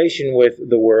association with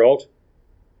the world,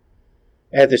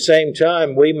 at the same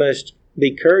time we must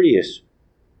be courteous.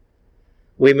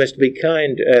 We must be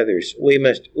kind to others. We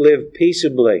must live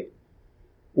peaceably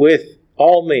with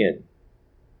all men,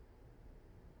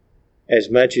 as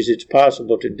much as it's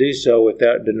possible to do so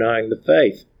without denying the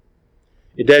faith.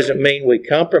 It doesn't mean we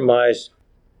compromise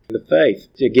the faith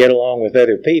to get along with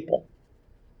other people,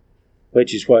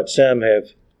 which is what some have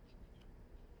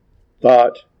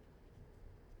thought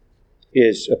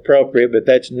is appropriate, but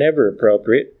that's never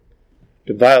appropriate,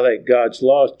 to violate God's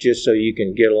laws just so you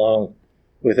can get along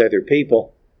with other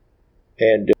people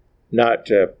and not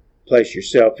place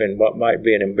yourself in what might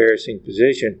be an embarrassing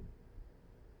position.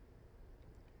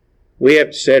 We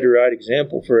have to set a right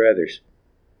example for others.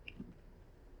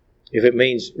 If it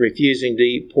means refusing to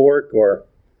eat pork or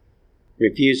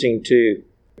refusing to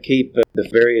keep the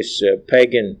various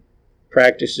pagan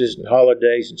practices and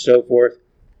holidays and so forth,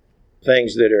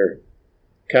 things that are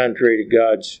contrary to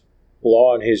God's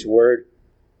law and His Word,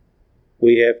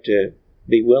 we have to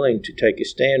be willing to take a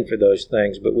stand for those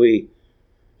things, but we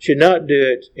should not do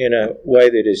it in a way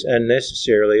that is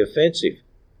unnecessarily offensive.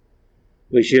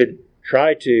 We should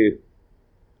try to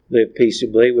live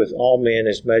peaceably with all men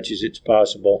as much as it's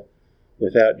possible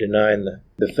without denying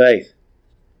the faith.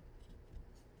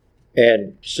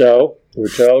 And so, we're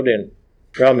told in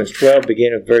Romans 12,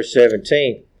 beginning of verse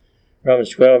 17,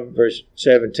 Romans 12, verse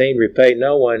 17, repay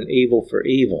no one evil for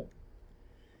evil.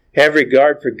 Have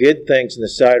regard for good things in the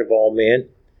sight of all men.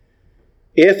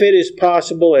 If it is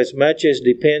possible, as much as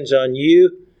depends on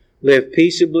you, live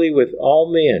peaceably with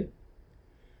all men.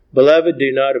 Beloved,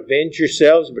 do not avenge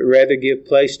yourselves, but rather give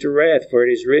place to wrath, for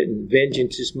it is written,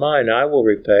 vengeance is mine, I will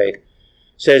repay,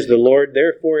 says the Lord.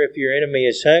 Therefore, if your enemy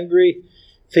is hungry,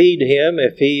 feed him.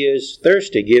 If he is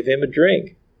thirsty, give him a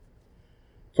drink.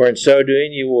 For in so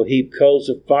doing you will heap coals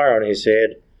of fire on his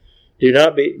head. Do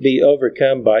not be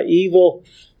overcome by evil,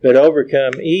 but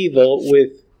overcome evil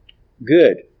with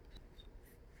good.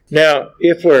 Now,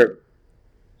 if we're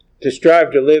to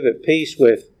strive to live at peace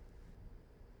with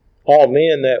all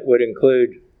men, that would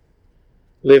include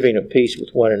living at peace with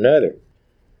one another.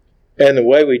 And the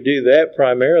way we do that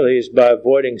primarily is by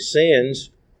avoiding sins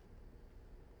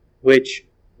which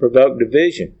provoke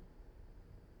division.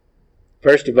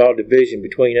 First of all, division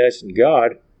between us and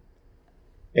God,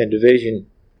 and division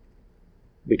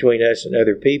between us and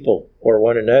other people or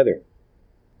one another.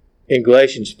 In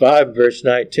Galatians 5, verse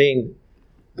 19,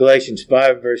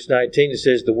 it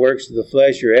says, the works of the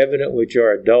flesh are evident, which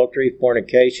are adultery,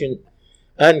 fornication,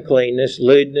 uncleanness,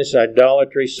 lewdness,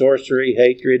 idolatry, sorcery,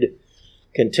 hatred,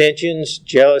 contentions,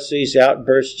 jealousies,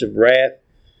 outbursts of wrath,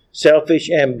 selfish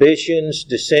ambitions,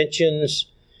 dissensions,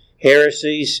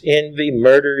 heresies, envy,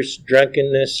 murders,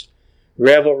 drunkenness,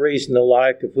 revelries, and the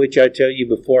like, of which I tell you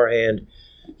beforehand,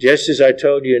 just as I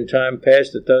told you in time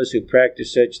past, that those who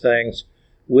practice such things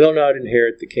will not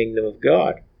inherit the kingdom of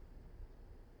God.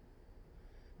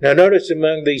 Now notice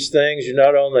among these things are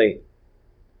not only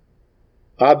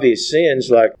obvious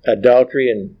sins like adultery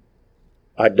and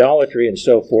idolatry and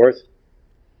so forth,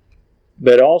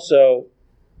 but also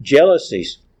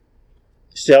jealousies,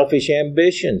 selfish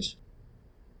ambitions.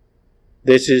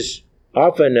 This is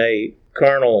often a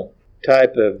carnal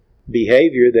type of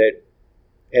behavior that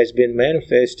has been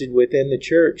manifested within the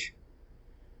church.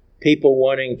 People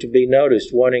wanting to be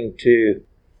noticed, wanting to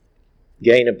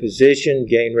gain a position,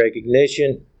 gain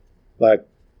recognition, like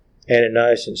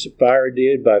Ananias and Sapphira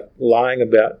did by lying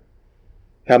about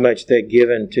how much they'd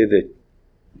given to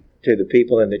the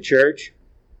people in the church.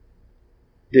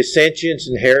 Dissensions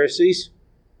and heresies,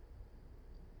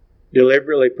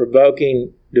 deliberately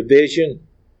provoking division,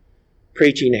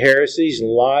 preaching heresies and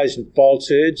lies and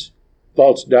falsehoods,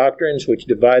 false doctrines which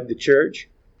divide the church.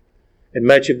 And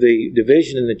much of the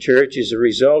division in the church is a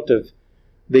result of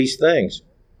these things.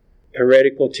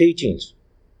 Heretical teachings,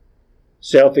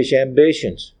 selfish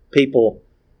ambitions, people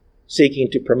seeking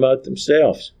to promote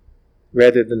themselves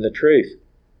rather than the truth.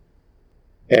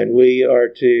 And we are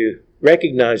to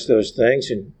recognize those things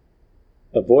and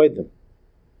avoid them.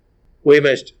 We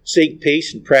must seek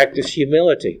peace and practice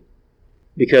humility,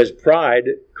 because pride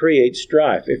creates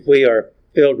strife. If we are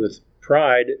filled with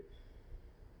pride,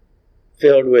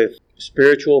 filled with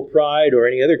spiritual pride or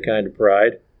any other kind of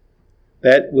pride,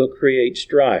 that will create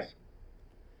strife.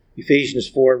 Ephesians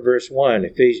 4 verse 1.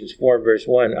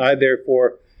 I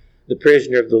therefore, the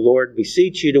prisoner of the Lord,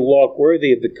 beseech you to walk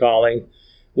worthy of the calling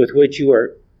with which you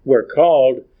were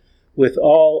called, with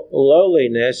all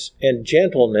lowliness and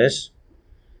gentleness,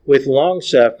 with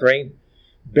longsuffering,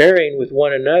 bearing with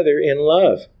one another in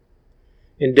love,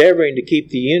 endeavoring to keep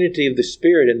the unity of the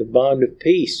Spirit in the bond of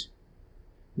peace.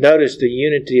 Notice the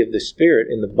unity of the Spirit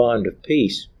in the bond of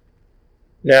peace.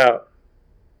 Now,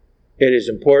 it is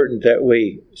important that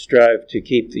we strive to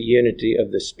keep the unity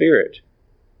of the Spirit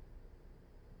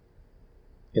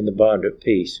in the bond of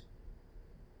peace.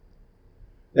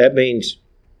 That means,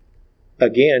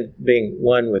 again, being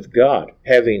one with God,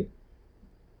 having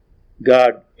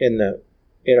God in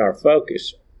our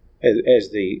focus as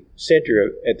at the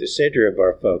center of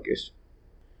our focus.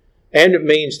 And it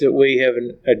means that we have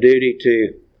a duty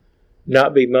to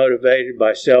not be motivated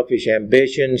by selfish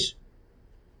ambitions,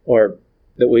 or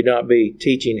that we not be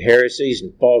teaching heresies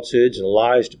and falsehoods and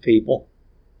lies to people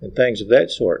and things of that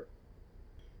sort.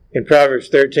 In Proverbs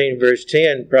 13 verse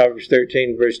 10,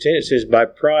 it says, by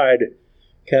pride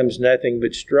comes nothing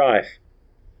but strife,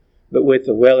 but with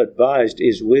the well-advised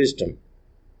is wisdom.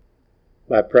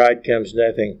 By pride comes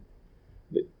nothing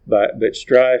but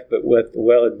strife, but with the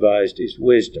well-advised is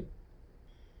wisdom.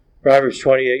 Proverbs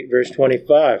 28 verse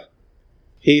 25.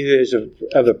 He who is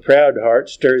of a proud heart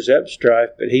stirs up strife,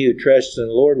 but he who trusts in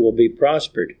the Lord will be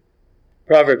prospered.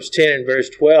 Proverbs 10 and verse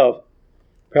 12,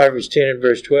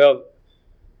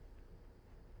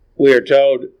 we are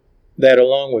told that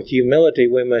along with humility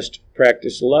we must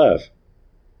practice love.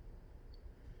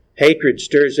 Hatred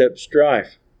stirs up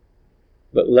strife,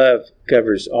 but love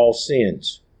covers all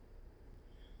sins.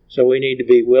 So we need to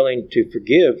be willing to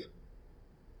forgive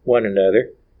one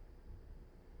another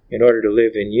in order to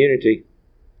live in unity.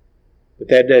 But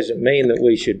that doesn't mean that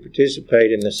we should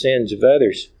participate in the sins of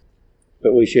others,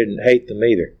 but we shouldn't hate them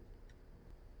either.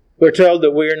 We're told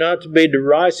that we are not to be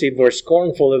derisive or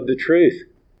scornful of the truth.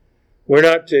 We're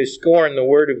not to scorn the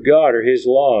Word of God or His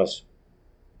laws.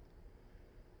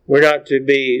 We're not to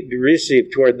be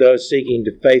derisive toward those seeking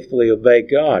to faithfully obey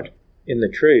God in the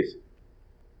truth.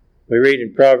 We read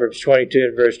in Proverbs 22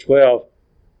 and verse 12,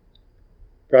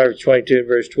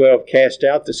 cast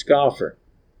out the scoffer,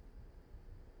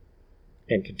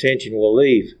 and contention will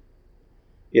leave.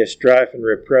 Yes, strife and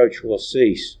reproach will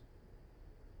cease.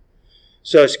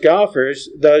 So scoffers,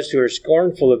 those who are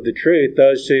scornful of the truth,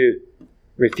 those who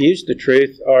refuse the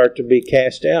truth, are to be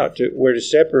cast out. We're to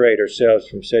separate ourselves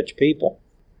from such people.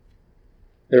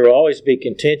 There will always be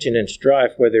contention and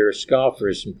strife where there are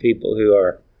scoffers and people who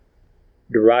are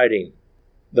deriding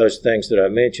those things that I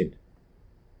mentioned.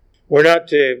 We're not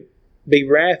to be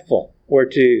wrathful. We're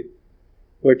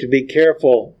to be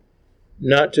careful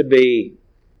not to be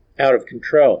out of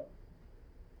control,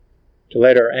 to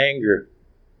let our anger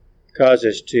cause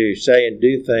us to say and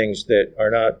do things that are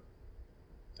not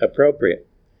appropriate.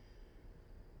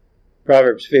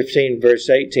 Proverbs 15 verse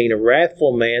 18, a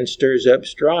wrathful man stirs up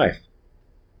strife,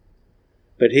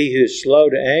 but he who is slow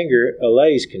to anger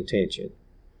allays contention.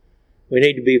 We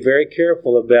need to be very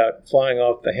careful about flying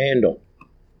off the handle.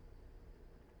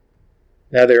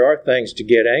 Now, there are things to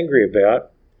get angry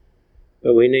about,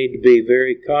 but we need to be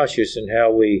very cautious in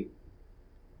how we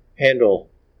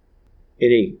handle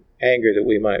any anger that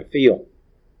we might feel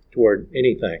toward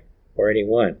anything or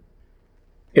anyone.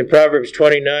 In Proverbs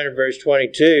 29 and verse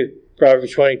 22,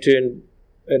 Proverbs 22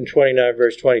 and 29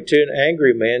 verse 22, an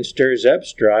angry man stirs up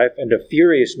strife, and a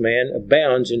furious man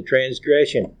abounds in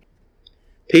transgression.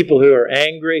 People who are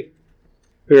angry,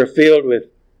 who are filled with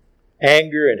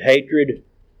anger and hatred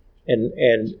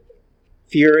and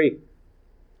fury,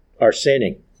 are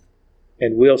sinning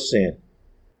and will sin.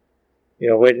 You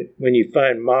know, when you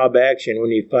find mob action,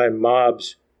 when you find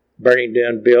mobs burning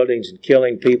down buildings and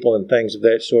killing people and things of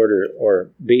that sort, or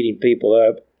beating people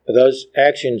up, those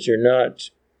actions are not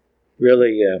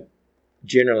really,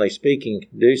 generally speaking,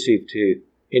 conducive to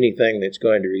anything that's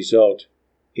going to result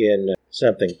in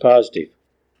something positive.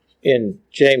 In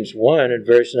James 1 and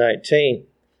verse 19,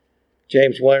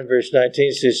 James 1 verse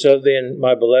 19 says, so then,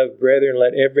 my beloved brethren,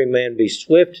 let every man be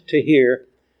swift to hear,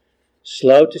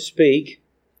 slow to speak,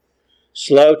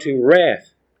 slow to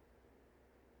wrath.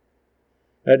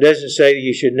 Now, it doesn't say that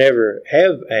you should never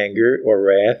have anger or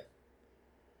wrath,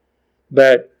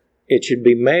 but it should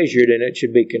be measured and it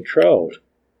should be controlled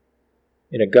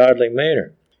in a godly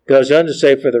manner. It goes on to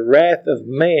say, for the wrath of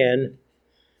man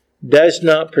does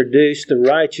not produce the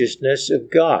righteousness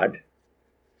of God.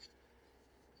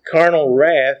 Carnal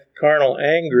wrath, carnal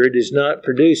anger does not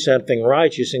produce something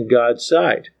righteous in God's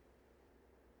sight.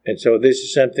 And so this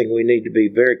is something we need to be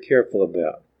very careful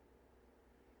about.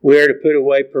 We are to put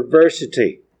away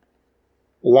perversity,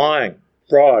 lying,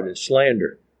 fraud, and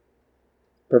slander.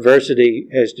 Perversity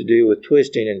has to do with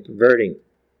twisting and perverting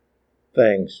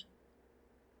things,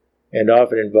 and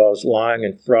often involves lying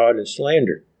and fraud and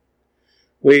slander.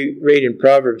 We read in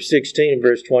Proverbs 16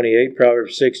 verse 28,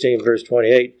 Proverbs 16 verse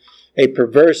 28, a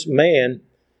perverse man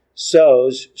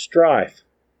sows strife.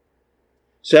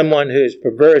 Someone who is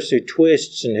perverse, who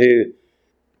twists, and who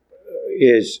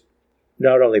is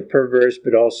not only perverse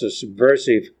but also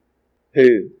subversive,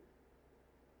 who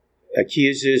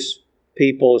accuses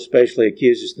people, especially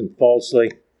accuses them falsely,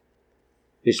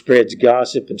 who spreads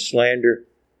gossip and slander.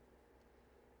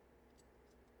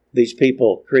 These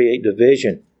people create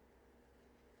division.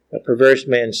 A perverse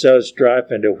man sows strife,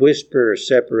 and a whisperer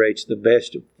separates the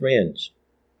best of friends.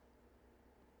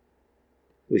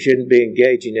 We shouldn't be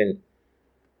engaging in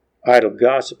idle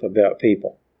gossip about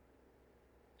people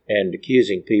and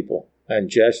accusing people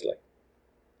unjustly.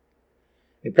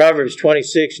 In Proverbs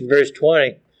 26 and verse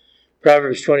 20,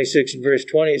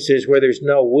 it says, where there's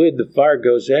no wood, the fire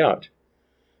goes out,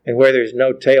 and where there's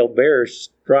no talebearer,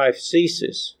 strife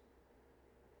ceases.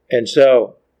 And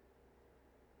so,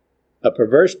 a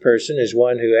perverse person is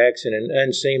one who acts in an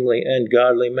unseemly,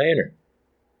 ungodly manner.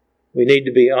 We need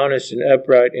to be honest and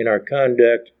upright in our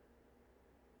conduct,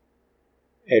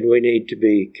 and we need to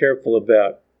be careful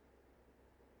about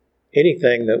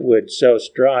anything that would sow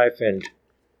strife and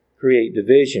create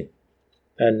division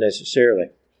unnecessarily.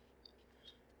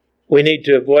 We need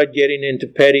to avoid getting into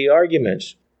petty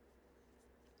arguments.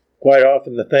 Quite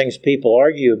often the things people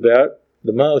argue about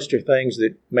the most are things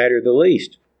that matter the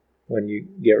least when you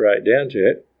get right down to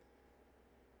it.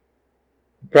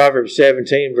 Proverbs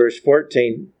 17 verse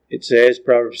 14, it says,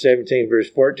 Proverbs 17 verse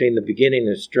 14, the beginning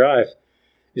of strife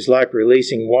is like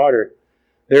releasing water.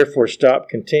 Therefore stop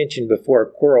contention before a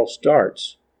quarrel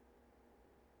starts.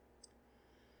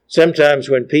 Sometimes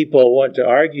when people want to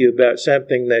argue about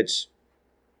something that's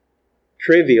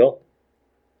trivial,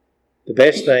 the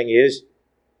best thing is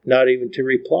not even to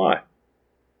reply,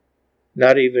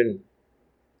 not even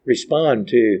respond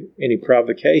to any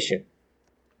provocation,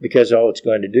 because all it's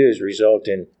going to do is result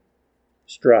in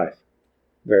strife,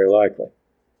 very likely.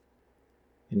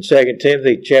 In 2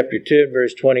 Timothy chapter 2 and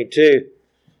verse 22,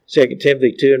 2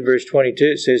 Timothy 2 and verse 22,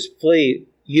 it says, flee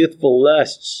youthful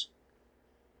lusts,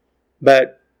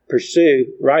 but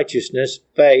pursue righteousness,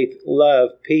 faith,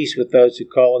 love, peace with those who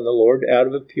call on the Lord out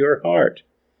of a pure heart.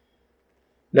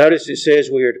 Notice it says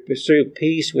we are to pursue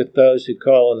peace with those who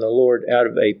call on the Lord out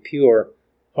of a pure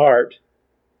heart,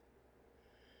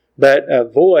 but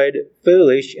avoid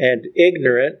foolish and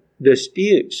ignorant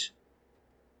disputes.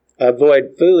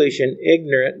 Avoid foolish and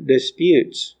ignorant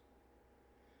disputes,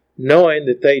 knowing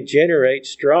that they generate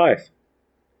strife.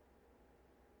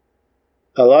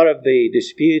 A lot of the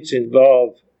disputes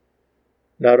involve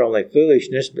not only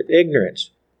foolishness, but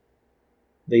ignorance.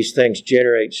 These things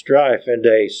generate strife, and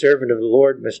a servant of the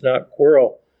Lord must not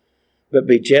quarrel, but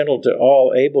be gentle to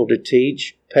all, able to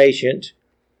teach, patient,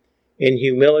 in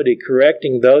humility,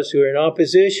 correcting those who are in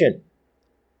opposition.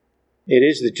 It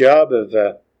is the job of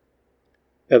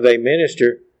a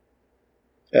minister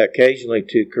occasionally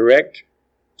to correct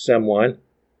someone,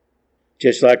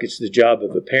 just like it's the job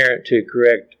of a parent to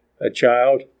correct a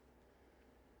child,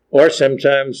 or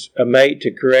sometimes a mate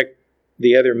to correct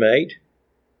the other mate,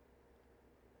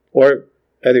 or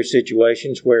other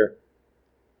situations where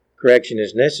correction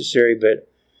is necessary. But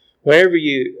whenever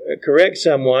you correct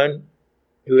someone,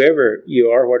 whoever you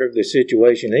are, whatever the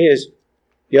situation is,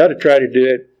 you ought to try to do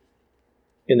it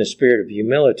in the spirit of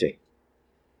humility.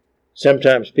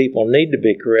 Sometimes people need to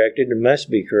be corrected and must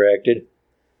be corrected,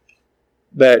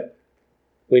 but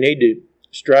we need to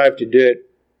strive to do it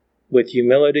with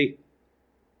humility.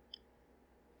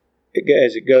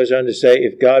 As it goes on to say,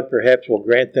 if God perhaps will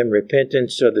grant them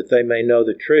repentance so that they may know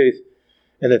the truth,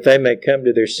 and that they may come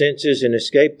to their senses and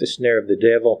escape the snare of the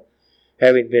devil,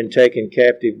 having been taken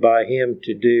captive by him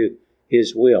to do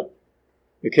his will.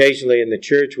 Occasionally in the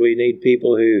church we need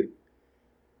people who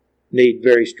need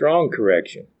very strong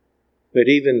correction, but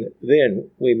even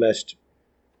then we must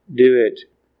do it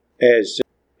as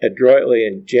adroitly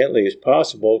and gently as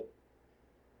possible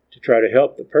to try to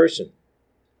help the person.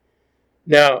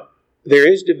 Now, there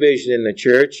is division in the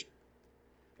church.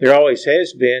 There always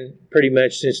has been, pretty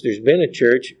much since there's been a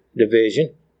church,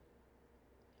 division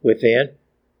within.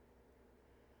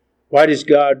 Why does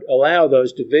God allow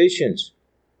those divisions?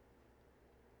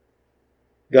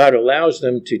 God allows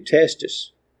them to test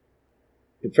us.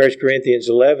 In 1 Corinthians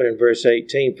 11 and verse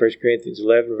 18, 1 Corinthians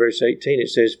 11 verse 18, it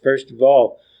says, first of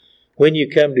all, when you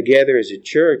come together as a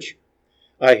church,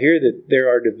 I hear that there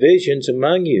are divisions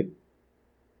among you.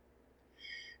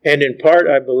 And in part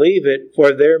I believe it,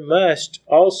 for there must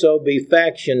also be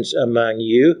factions among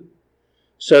you,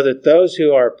 so that those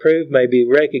who are approved may be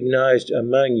recognized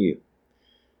among you.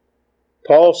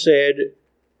 Paul said,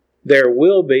 there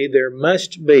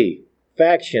must be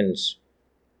factions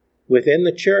within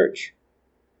the church,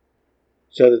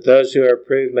 so that those who are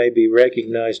approved may be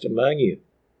recognized among you.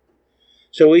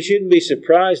 So we shouldn't be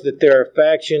surprised that there are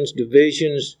factions,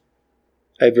 divisions,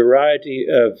 a variety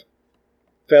of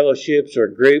fellowships or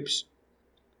groups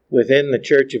within the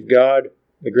Church of God,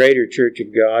 the greater Church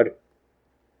of God,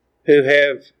 who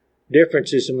have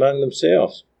differences among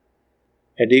themselves,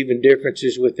 and even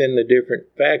differences within the different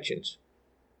factions.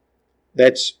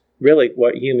 That's really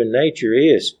what human nature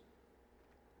is.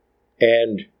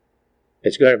 And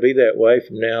it's going to be that way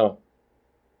from now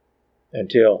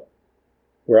until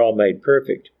we're all made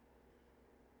perfect.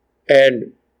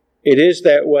 And it is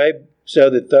that way so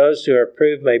that those who are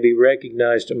approved may be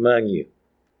recognized among you.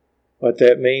 What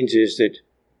that means is that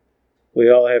we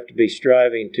all have to be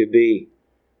striving to be,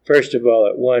 first of all,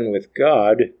 at one with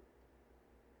God,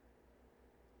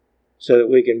 so that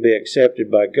we can be accepted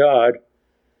by God,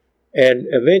 and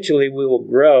eventually we will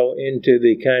grow into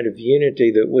the kind of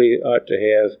unity that we ought to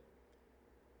have,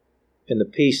 and the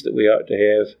peace that we ought to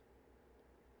have,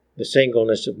 the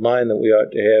singleness of mind that we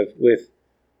ought to have with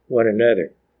one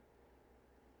another.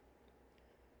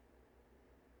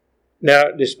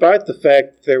 Now, despite the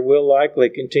fact that there will likely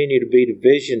continue to be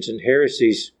divisions and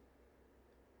heresies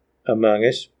among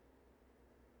us,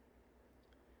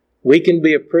 We can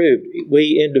be approved.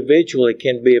 We individually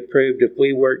can be approved if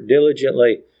we work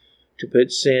diligently to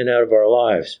put sin out of our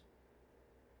lives.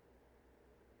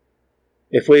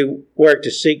 If we work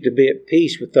to seek to be at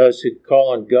peace with those who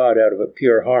call on God out of a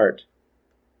pure heart.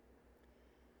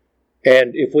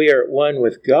 And if we are at one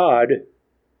with God,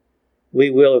 we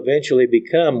will eventually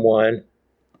become one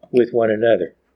with one another.